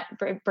and not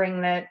bring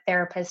the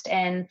therapist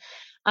in.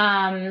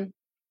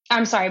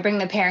 I'm sorry, bring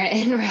the parent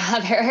in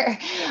rather.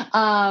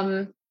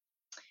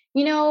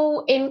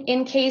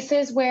 In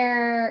cases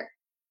where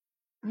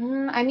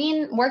I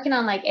mean, working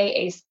on like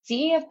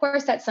AAC, of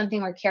course, that's something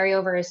where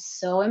carryover is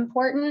so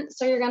important.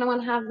 So you're going to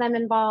want to have them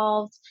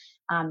involved.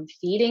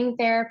 Feeding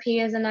therapy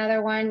is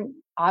another one.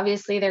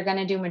 Obviously, they're going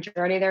to do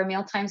majority of their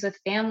meal times with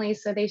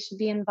families, so they should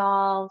be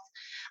involved.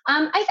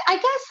 I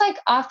guess like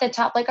off the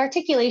top, like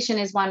articulation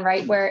is one,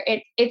 right? Where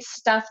it's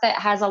stuff that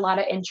has a lot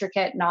of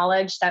intricate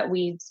knowledge that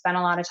we spent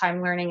a lot of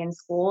time learning in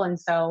school, and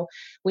so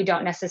we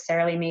don't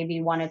necessarily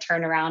maybe want to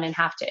turn around and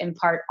have to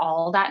impart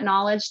all that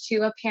knowledge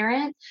to a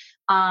parent.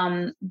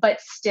 But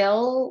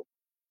still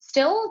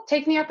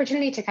taking the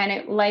opportunity to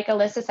kind of, like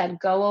Alyssa said,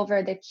 go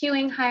over the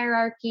cueing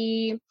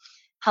hierarchy,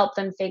 help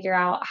them figure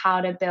out how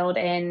to build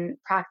in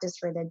practice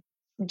for the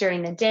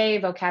during the day,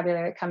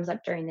 vocabulary that comes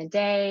up during the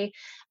day.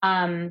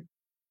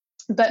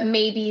 But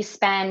maybe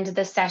spend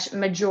the session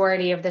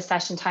majority of the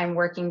session time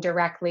working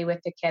directly with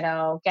the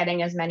kiddo,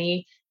 getting as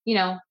many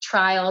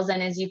trials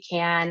in as you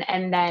can,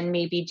 and then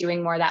maybe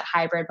doing more that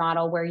hybrid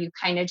model where you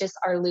kind of just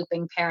are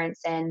looping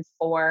parents in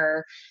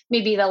for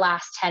maybe the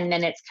last 10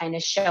 minutes, kind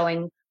of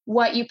showing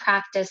what you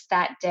practiced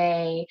that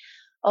day.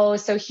 Oh,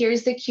 so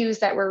here's the cues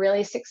that were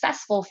really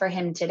successful for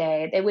him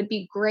today. It would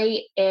be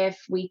great if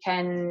we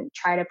can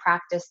try to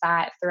practice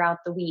that throughout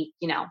the week.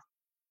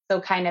 So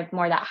kind of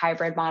more that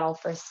hybrid model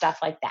for stuff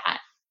like that.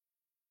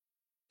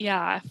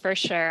 Yeah, for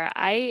sure.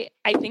 I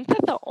think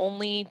that the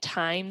only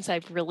times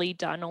I've really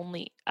done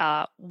only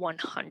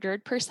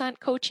 100%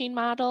 coaching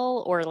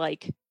model, or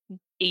like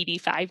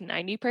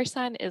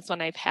 85-90%, is when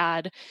I've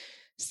had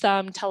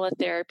some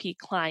teletherapy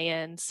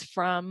clients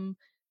from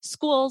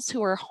schools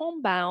who are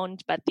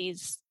homebound, but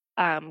these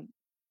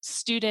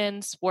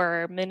students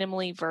were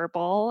minimally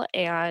verbal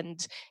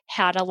and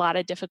had a lot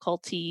of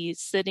difficulty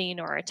sitting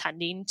or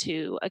attending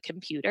to a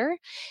computer.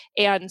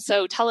 And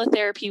so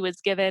teletherapy was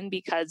given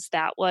because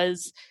that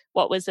was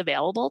what was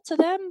available to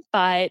them,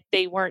 but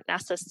they weren't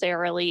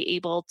necessarily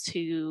able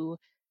to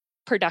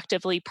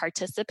productively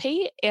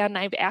participate. And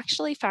I've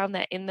actually found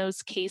that in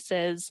those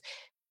cases,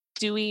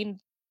 doing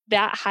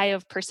that high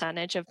of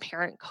percentage of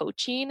parent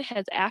coaching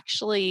has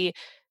actually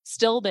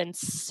still been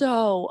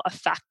so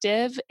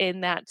effective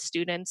in that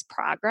student's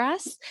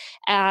progress.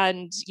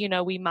 And,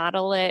 we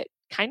model it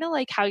kind of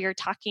like how you're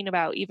talking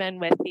about, even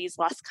with these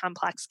less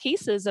complex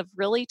cases, of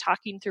really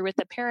talking through with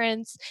the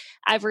parents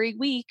every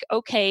week.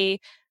 Okay,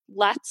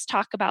 let's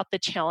talk about the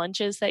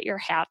challenges that you're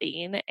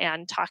having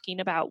and talking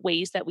about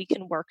ways that we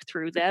can work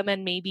through them.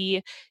 And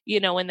maybe,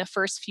 in the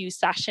first few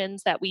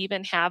sessions, that we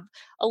even have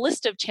a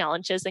list of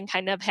challenges and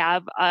kind of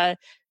have a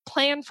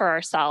plan for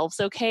ourselves.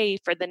 Okay,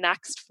 for the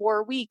next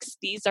 4 weeks,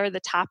 these are the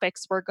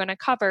topics we're going to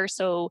cover.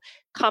 So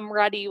come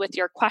ready with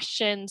your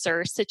questions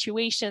or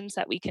situations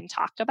that we can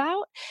talk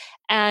about.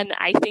 And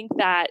I think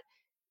that,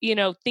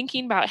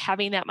 thinking about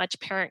having that much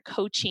parent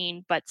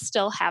coaching, but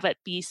still have it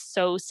be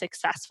so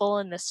successful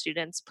in the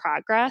student's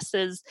progress,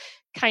 is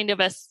kind of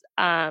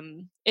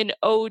an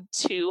ode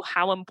to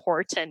how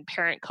important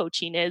parent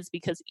coaching is,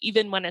 because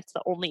even when it's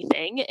the only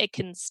thing, it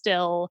can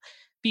still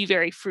be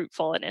very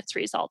fruitful in its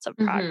results of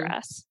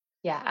progress.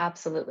 Yeah,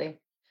 absolutely.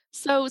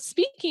 So,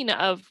 speaking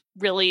of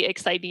really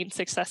exciting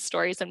success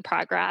stories and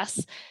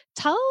progress,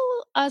 tell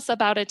us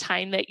about a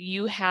time that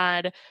you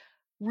had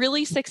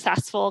really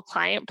successful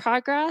client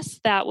progress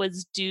that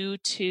was due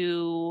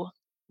to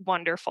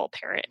wonderful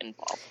parent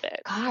involvement.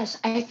 Gosh,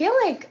 I feel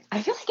like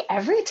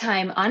every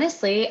time,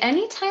 honestly,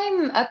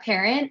 anytime a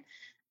parent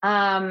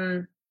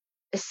um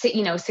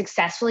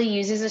successfully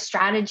uses a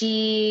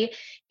strategy,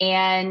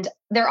 and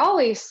they're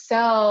always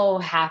so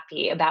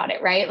happy about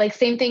it, right? Like,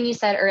 same thing you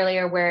said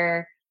earlier,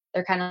 where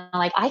they're kind of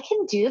like, I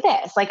can do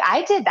this. Like,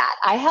 I did that.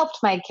 I helped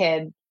my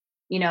kid,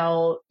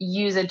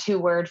 use a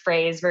two-word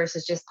phrase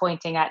versus just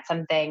pointing at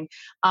something.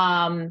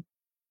 Gosh,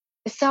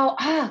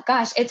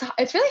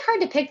 it's really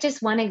hard to pick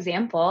just one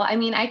example. I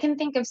mean, I can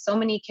think of so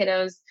many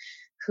kiddos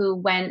who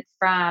went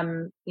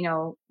from,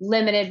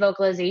 limited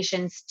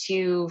vocalizations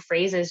to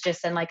phrases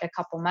just in like a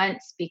couple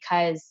months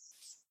because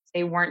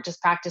they weren't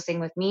just practicing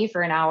with me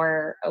for an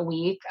hour a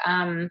week.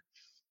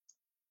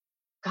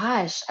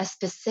 Gosh, a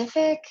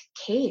specific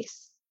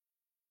case.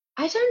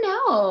 I don't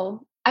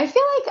know. I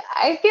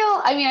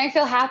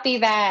feel happy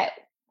that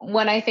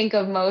when I think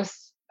of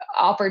most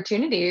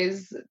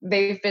opportunities,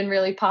 they've been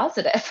really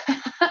positive.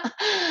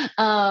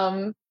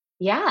 um,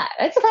 yeah,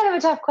 that's a kind of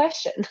a tough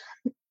question.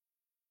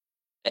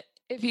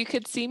 If you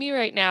could see me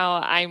right now,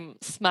 I'm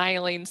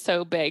smiling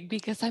so big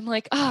because I'm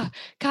like, ah,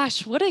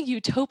 gosh, what a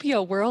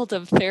utopia world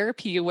of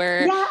therapy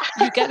where Yeah.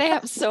 you get to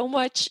have so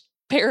much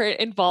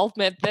parent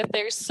involvement that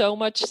there's so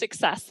much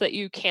success that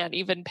you can't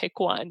even pick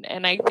one.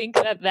 And I think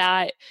that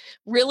that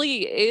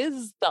really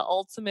is the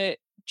ultimate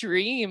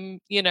dream,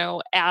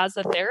 as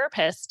a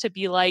therapist to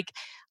be like,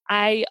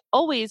 I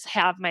always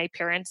have my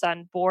parents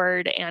on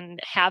board and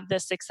have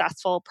this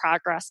successful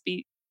progress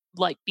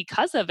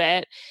because of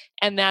it.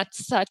 And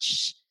that's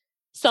such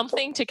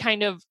something to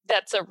kind of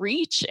that's a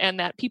reach and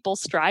that people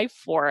strive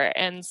for.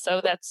 And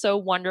so that's so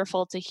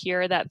wonderful to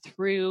hear that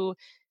through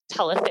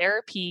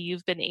teletherapy,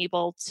 you've been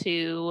able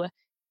to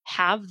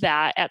have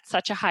that at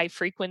such a high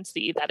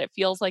frequency that it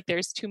feels like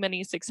there's too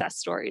many success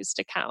stories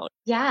to count.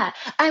 Yeah.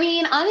 I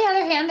mean, on the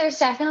other hand, there's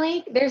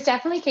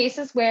definitely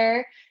cases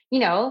where, you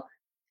know,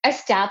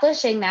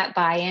 establishing that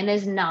buy-in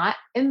is not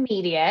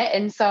immediate.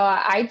 And so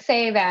I'd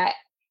say that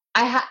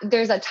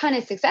there's a ton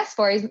of success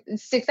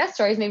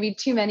stories, maybe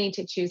too many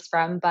to choose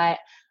from, but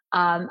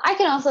I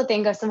can also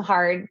think of some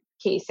hard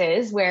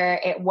cases where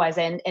it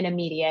wasn't an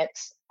immediate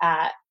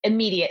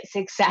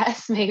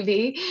success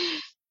maybe.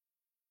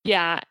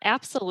 Yeah,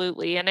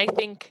 absolutely. And I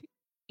think,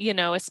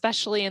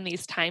 especially in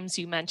these times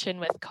you mentioned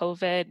with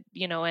COVID,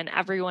 and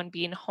everyone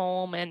being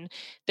home, and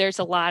there's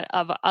a lot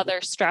of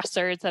other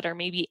stressors that are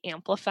maybe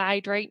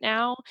amplified right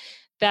now,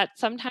 that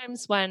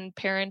sometimes when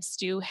parents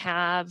do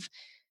have,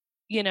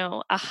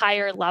 a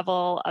higher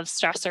level of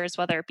stressors,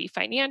 whether it be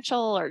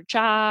financial or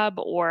job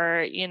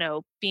or,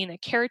 being a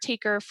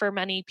caretaker for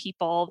many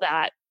people,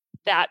 that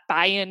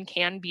buy-in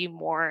can be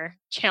more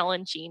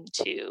challenging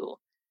to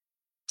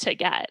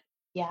get.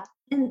 Yeah.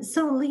 And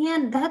so,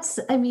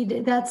 Leanne, I mean,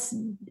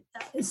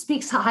 it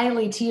speaks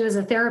highly to you as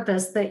a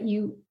therapist that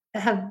you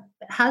have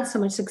had so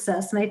much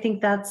success. And I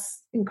think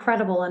that's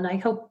incredible. And I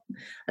hope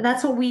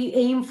that's what we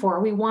aim for.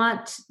 We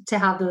want to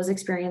have those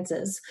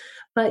experiences.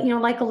 But,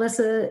 like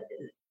Alyssa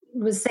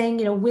was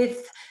saying,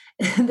 with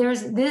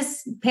there's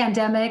this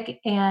pandemic,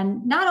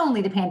 and not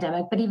only the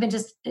pandemic, but even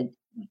just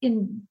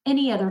in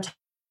any other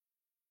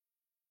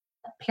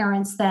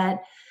parents,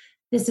 that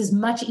this is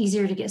much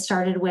easier to get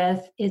started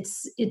with.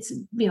 It's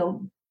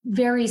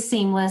very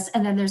seamless,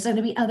 and then there's going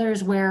to be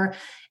others where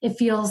it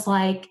feels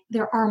like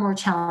there are more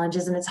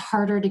challenges and it's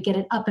harder to get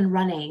it up and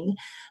running.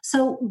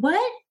 So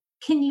what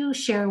can you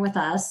share with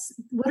us?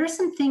 What are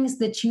some things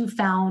that you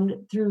found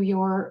through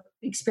your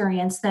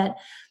experience that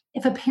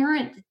if a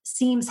parent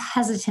seems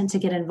hesitant to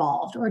get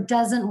involved or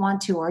doesn't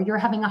want to, or you're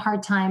having a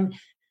hard time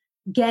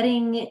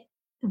getting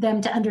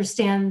them to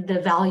understand the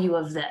value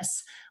of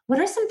this, what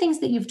are some things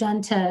that you've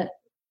done to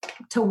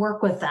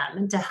work with them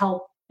and to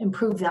help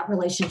improve that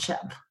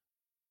relationship?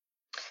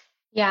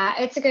 Yeah,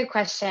 it's a good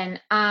question.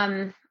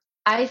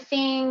 I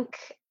think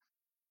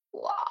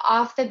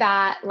off the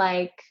bat,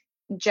 like,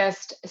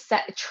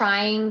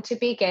 trying to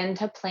begin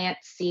to plant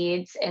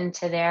seeds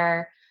into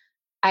their,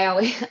 I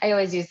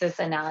always use this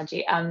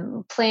analogy.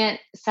 Plant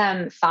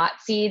some thought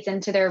seeds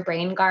into their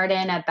brain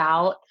garden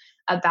about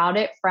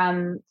it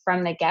from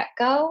the get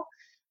go.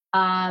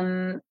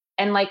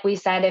 And like we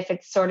said, if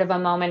it's sort of a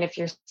moment, if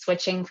you're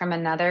switching from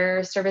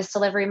another service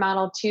delivery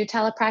model to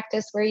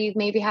telepractice where you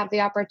maybe have the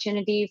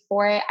opportunity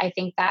for it, I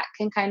think that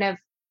can kind of,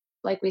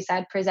 like we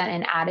said, present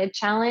an added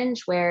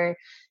challenge where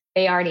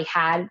they already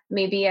had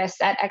maybe a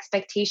set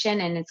expectation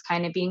and it's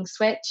kind of being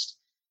switched.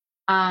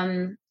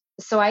 Um,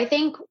 so I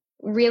think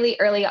really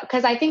early,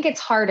 because I think it's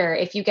harder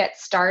if you get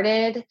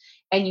started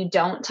and you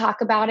don't talk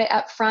about it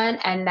up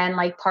front, and then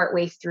like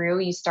partway through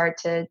you start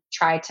to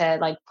try to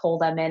like pull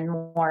them in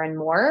more and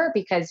more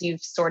because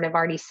you've sort of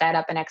already set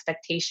up an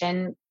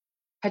expectation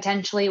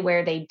potentially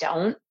where they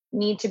don't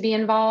need to be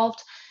involved.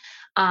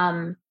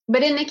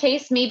 But in the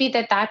case maybe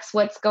that's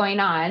what's going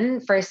on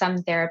for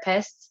some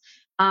therapists,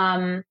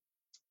 um,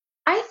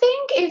 I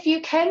think if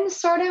you can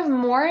sort of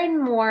more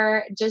and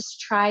more just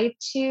try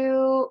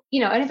to,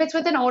 and if it's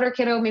with an older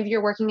kiddo, maybe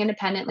you're working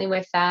independently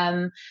with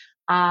them.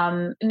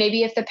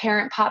 Maybe if the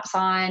parent pops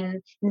on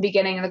in the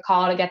beginning of the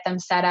call to get them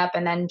set up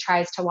and then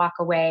tries to walk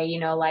away,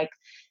 like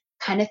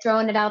kind of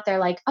throwing it out there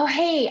like, oh,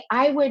 hey,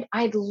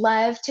 I'd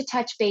love to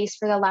touch base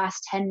for the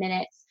last 10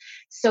 minutes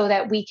so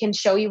that we can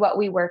show you what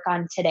we work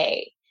on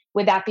today.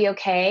 Would that be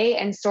okay?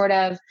 And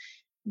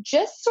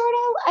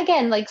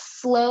again, like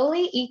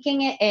slowly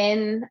eking it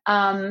in.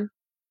 And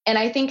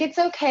I think it's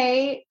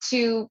okay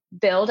to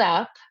build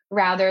up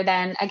rather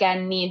than,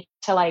 again, need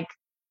to like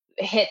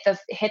hit the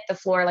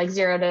floor like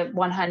 0 to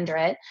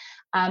 100.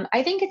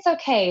 I think it's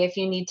okay if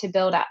you need to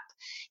build up.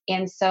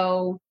 And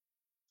so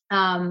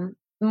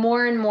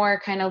more and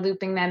more kind of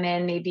looping them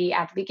in maybe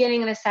at the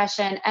beginning of the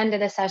session, end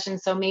of the session.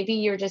 So maybe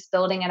you're just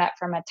building it up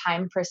from a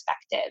time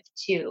perspective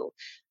too.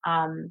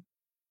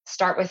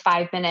 Start with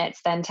 5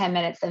 minutes, then 10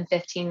 minutes, then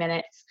 15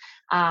 minutes,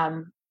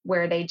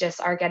 where they just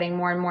are getting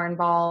more and more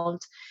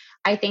involved.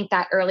 I think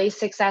that early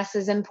success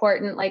is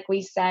important, like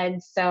we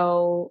said.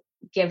 So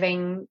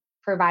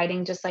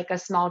providing just like a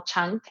small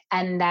chunk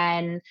and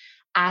then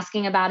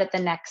asking about it the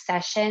next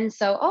session.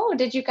 So, oh,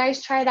 did you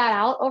guys try that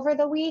out over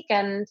the week?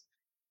 And,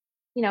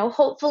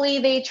 hopefully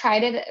they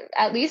tried it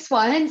at least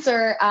once,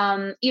 or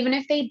even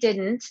if they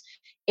didn't,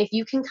 if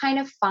you can kind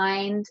of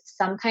find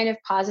some kind of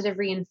positive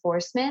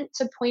reinforcement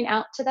to point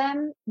out to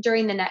them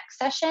during the next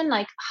session,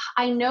 like,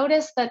 I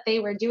noticed that they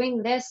were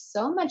doing this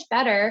so much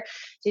better.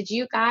 Did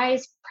you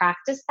guys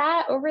practice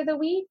that over the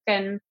week?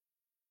 And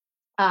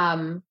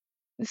so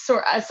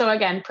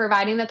again,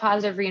 providing the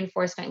positive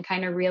reinforcement and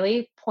kind of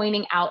really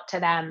pointing out to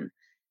them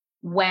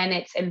when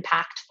it's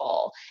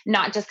impactful,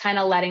 not just kind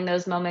of letting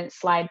those moments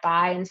slide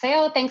by and say,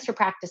 oh, thanks for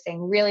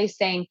practicing, really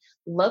saying,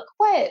 look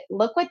what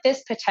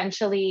this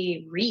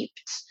potentially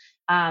reaped.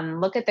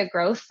 Look at the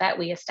growth that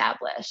we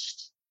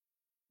established.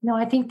 No,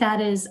 I think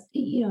that is,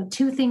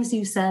 two things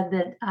you said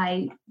that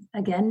I'm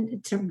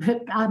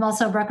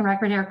also a broken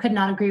record here, could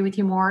not agree with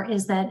you more,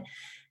 is that,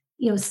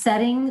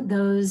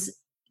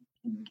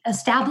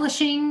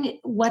 establishing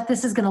what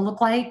this is going to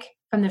look like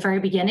from the very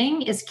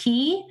beginning is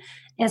key.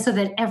 And so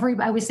that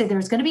I would say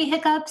there's going to be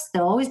hiccups,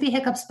 there'll always be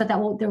hiccups, but there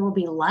will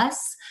be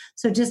less.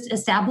 So just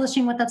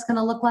establishing what that's going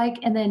to look like.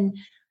 And then,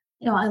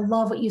 I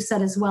love what you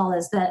said as well,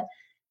 is that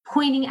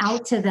pointing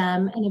out to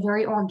them in a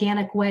very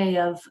organic way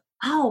of,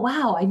 oh,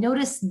 wow, I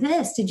noticed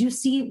this. Did you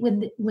see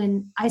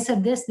when I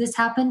said this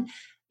happened?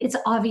 It's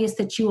obvious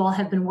that you all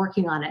have been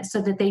working on it,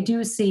 so that they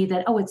do see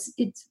that, oh, it's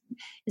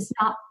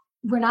not,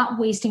 we're not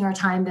wasting our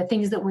time. The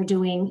things that we're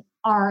doing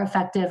are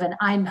effective, and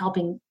I'm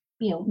helping,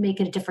 make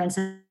a difference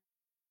in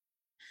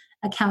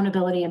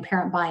accountability and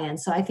parent buy-in.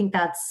 So I think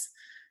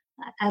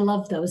I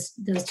love those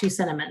two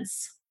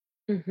sentiments.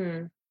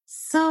 Mm-hmm.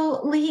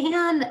 So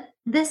Leanne,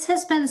 this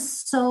has been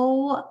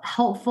so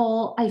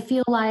helpful. I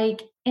feel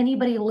like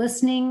anybody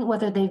listening,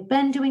 whether they've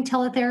been doing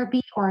teletherapy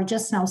or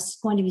just now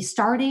going to be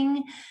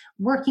starting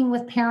working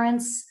with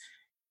parents,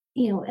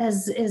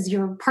 as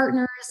your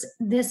partners,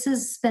 this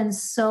has been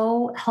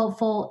so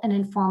helpful and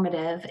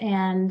informative.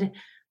 And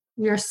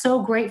we are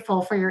so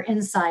grateful for your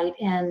insight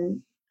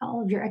and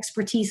all of your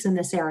expertise in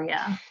this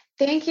area.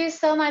 Thank you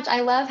so much.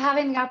 I love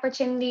having the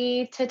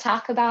opportunity to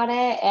talk about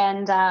it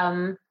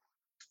and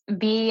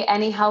be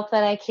any help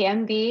that I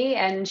can be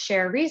and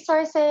share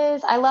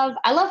resources. I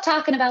love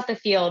talking about the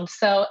field.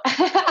 So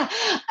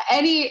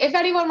if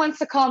anyone wants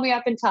to call me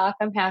up and talk,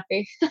 I'm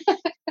happy.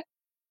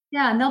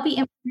 Yeah, and there'll be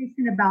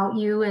information about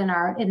you in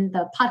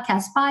the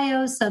podcast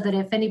bios, so that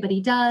if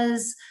anybody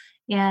does,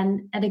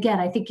 and again,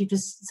 I think you're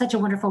just such a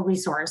wonderful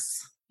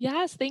resource.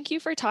 Yes, thank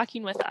you for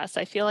talking with us.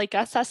 I feel like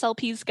us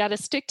SLPs got to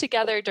stick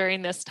together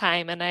during this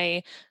time. And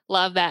I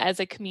love that as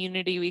a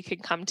community, we can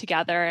come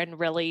together and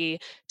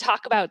really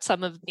talk about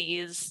some of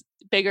these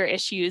bigger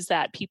issues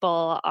that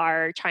people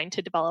are trying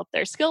to develop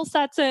their skill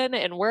sets in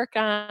and work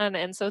on.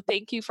 And so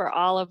thank you for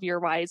all of your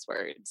wise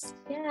words.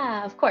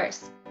 Yeah, of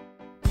course.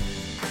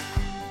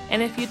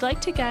 And if you'd like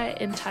to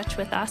get in touch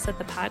with us at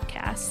the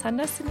podcast,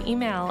 send us an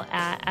email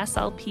at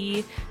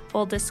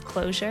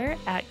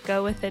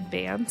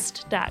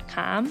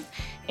slpfulldisclosure@gowithadvanced.com.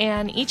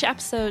 And each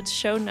episode's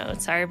show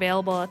notes are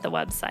available at the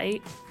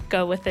website,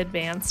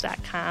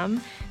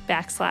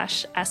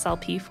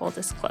 gowithadvanced.com/SLP Full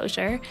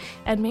Disclosure.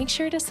 And make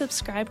sure to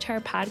subscribe to our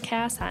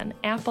podcast on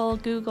Apple,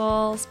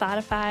 Google,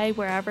 Spotify,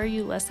 wherever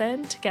you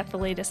listen to get the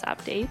latest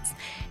updates.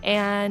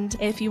 And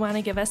if you want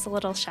to give us a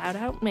little shout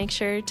out, make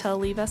sure to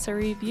leave us a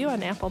review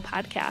on Apple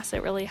Podcasts.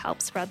 It really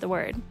helps spread the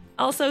word.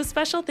 Also,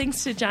 special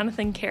thanks to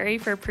Jonathan Carey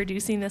for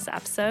producing this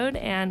episode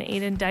and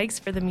Aiden Dykes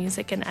for the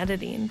music and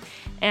editing.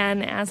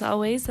 And as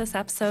always, this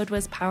episode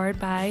was powered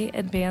by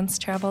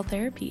Advanced Travel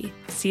Therapy.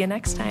 See you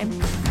next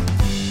time.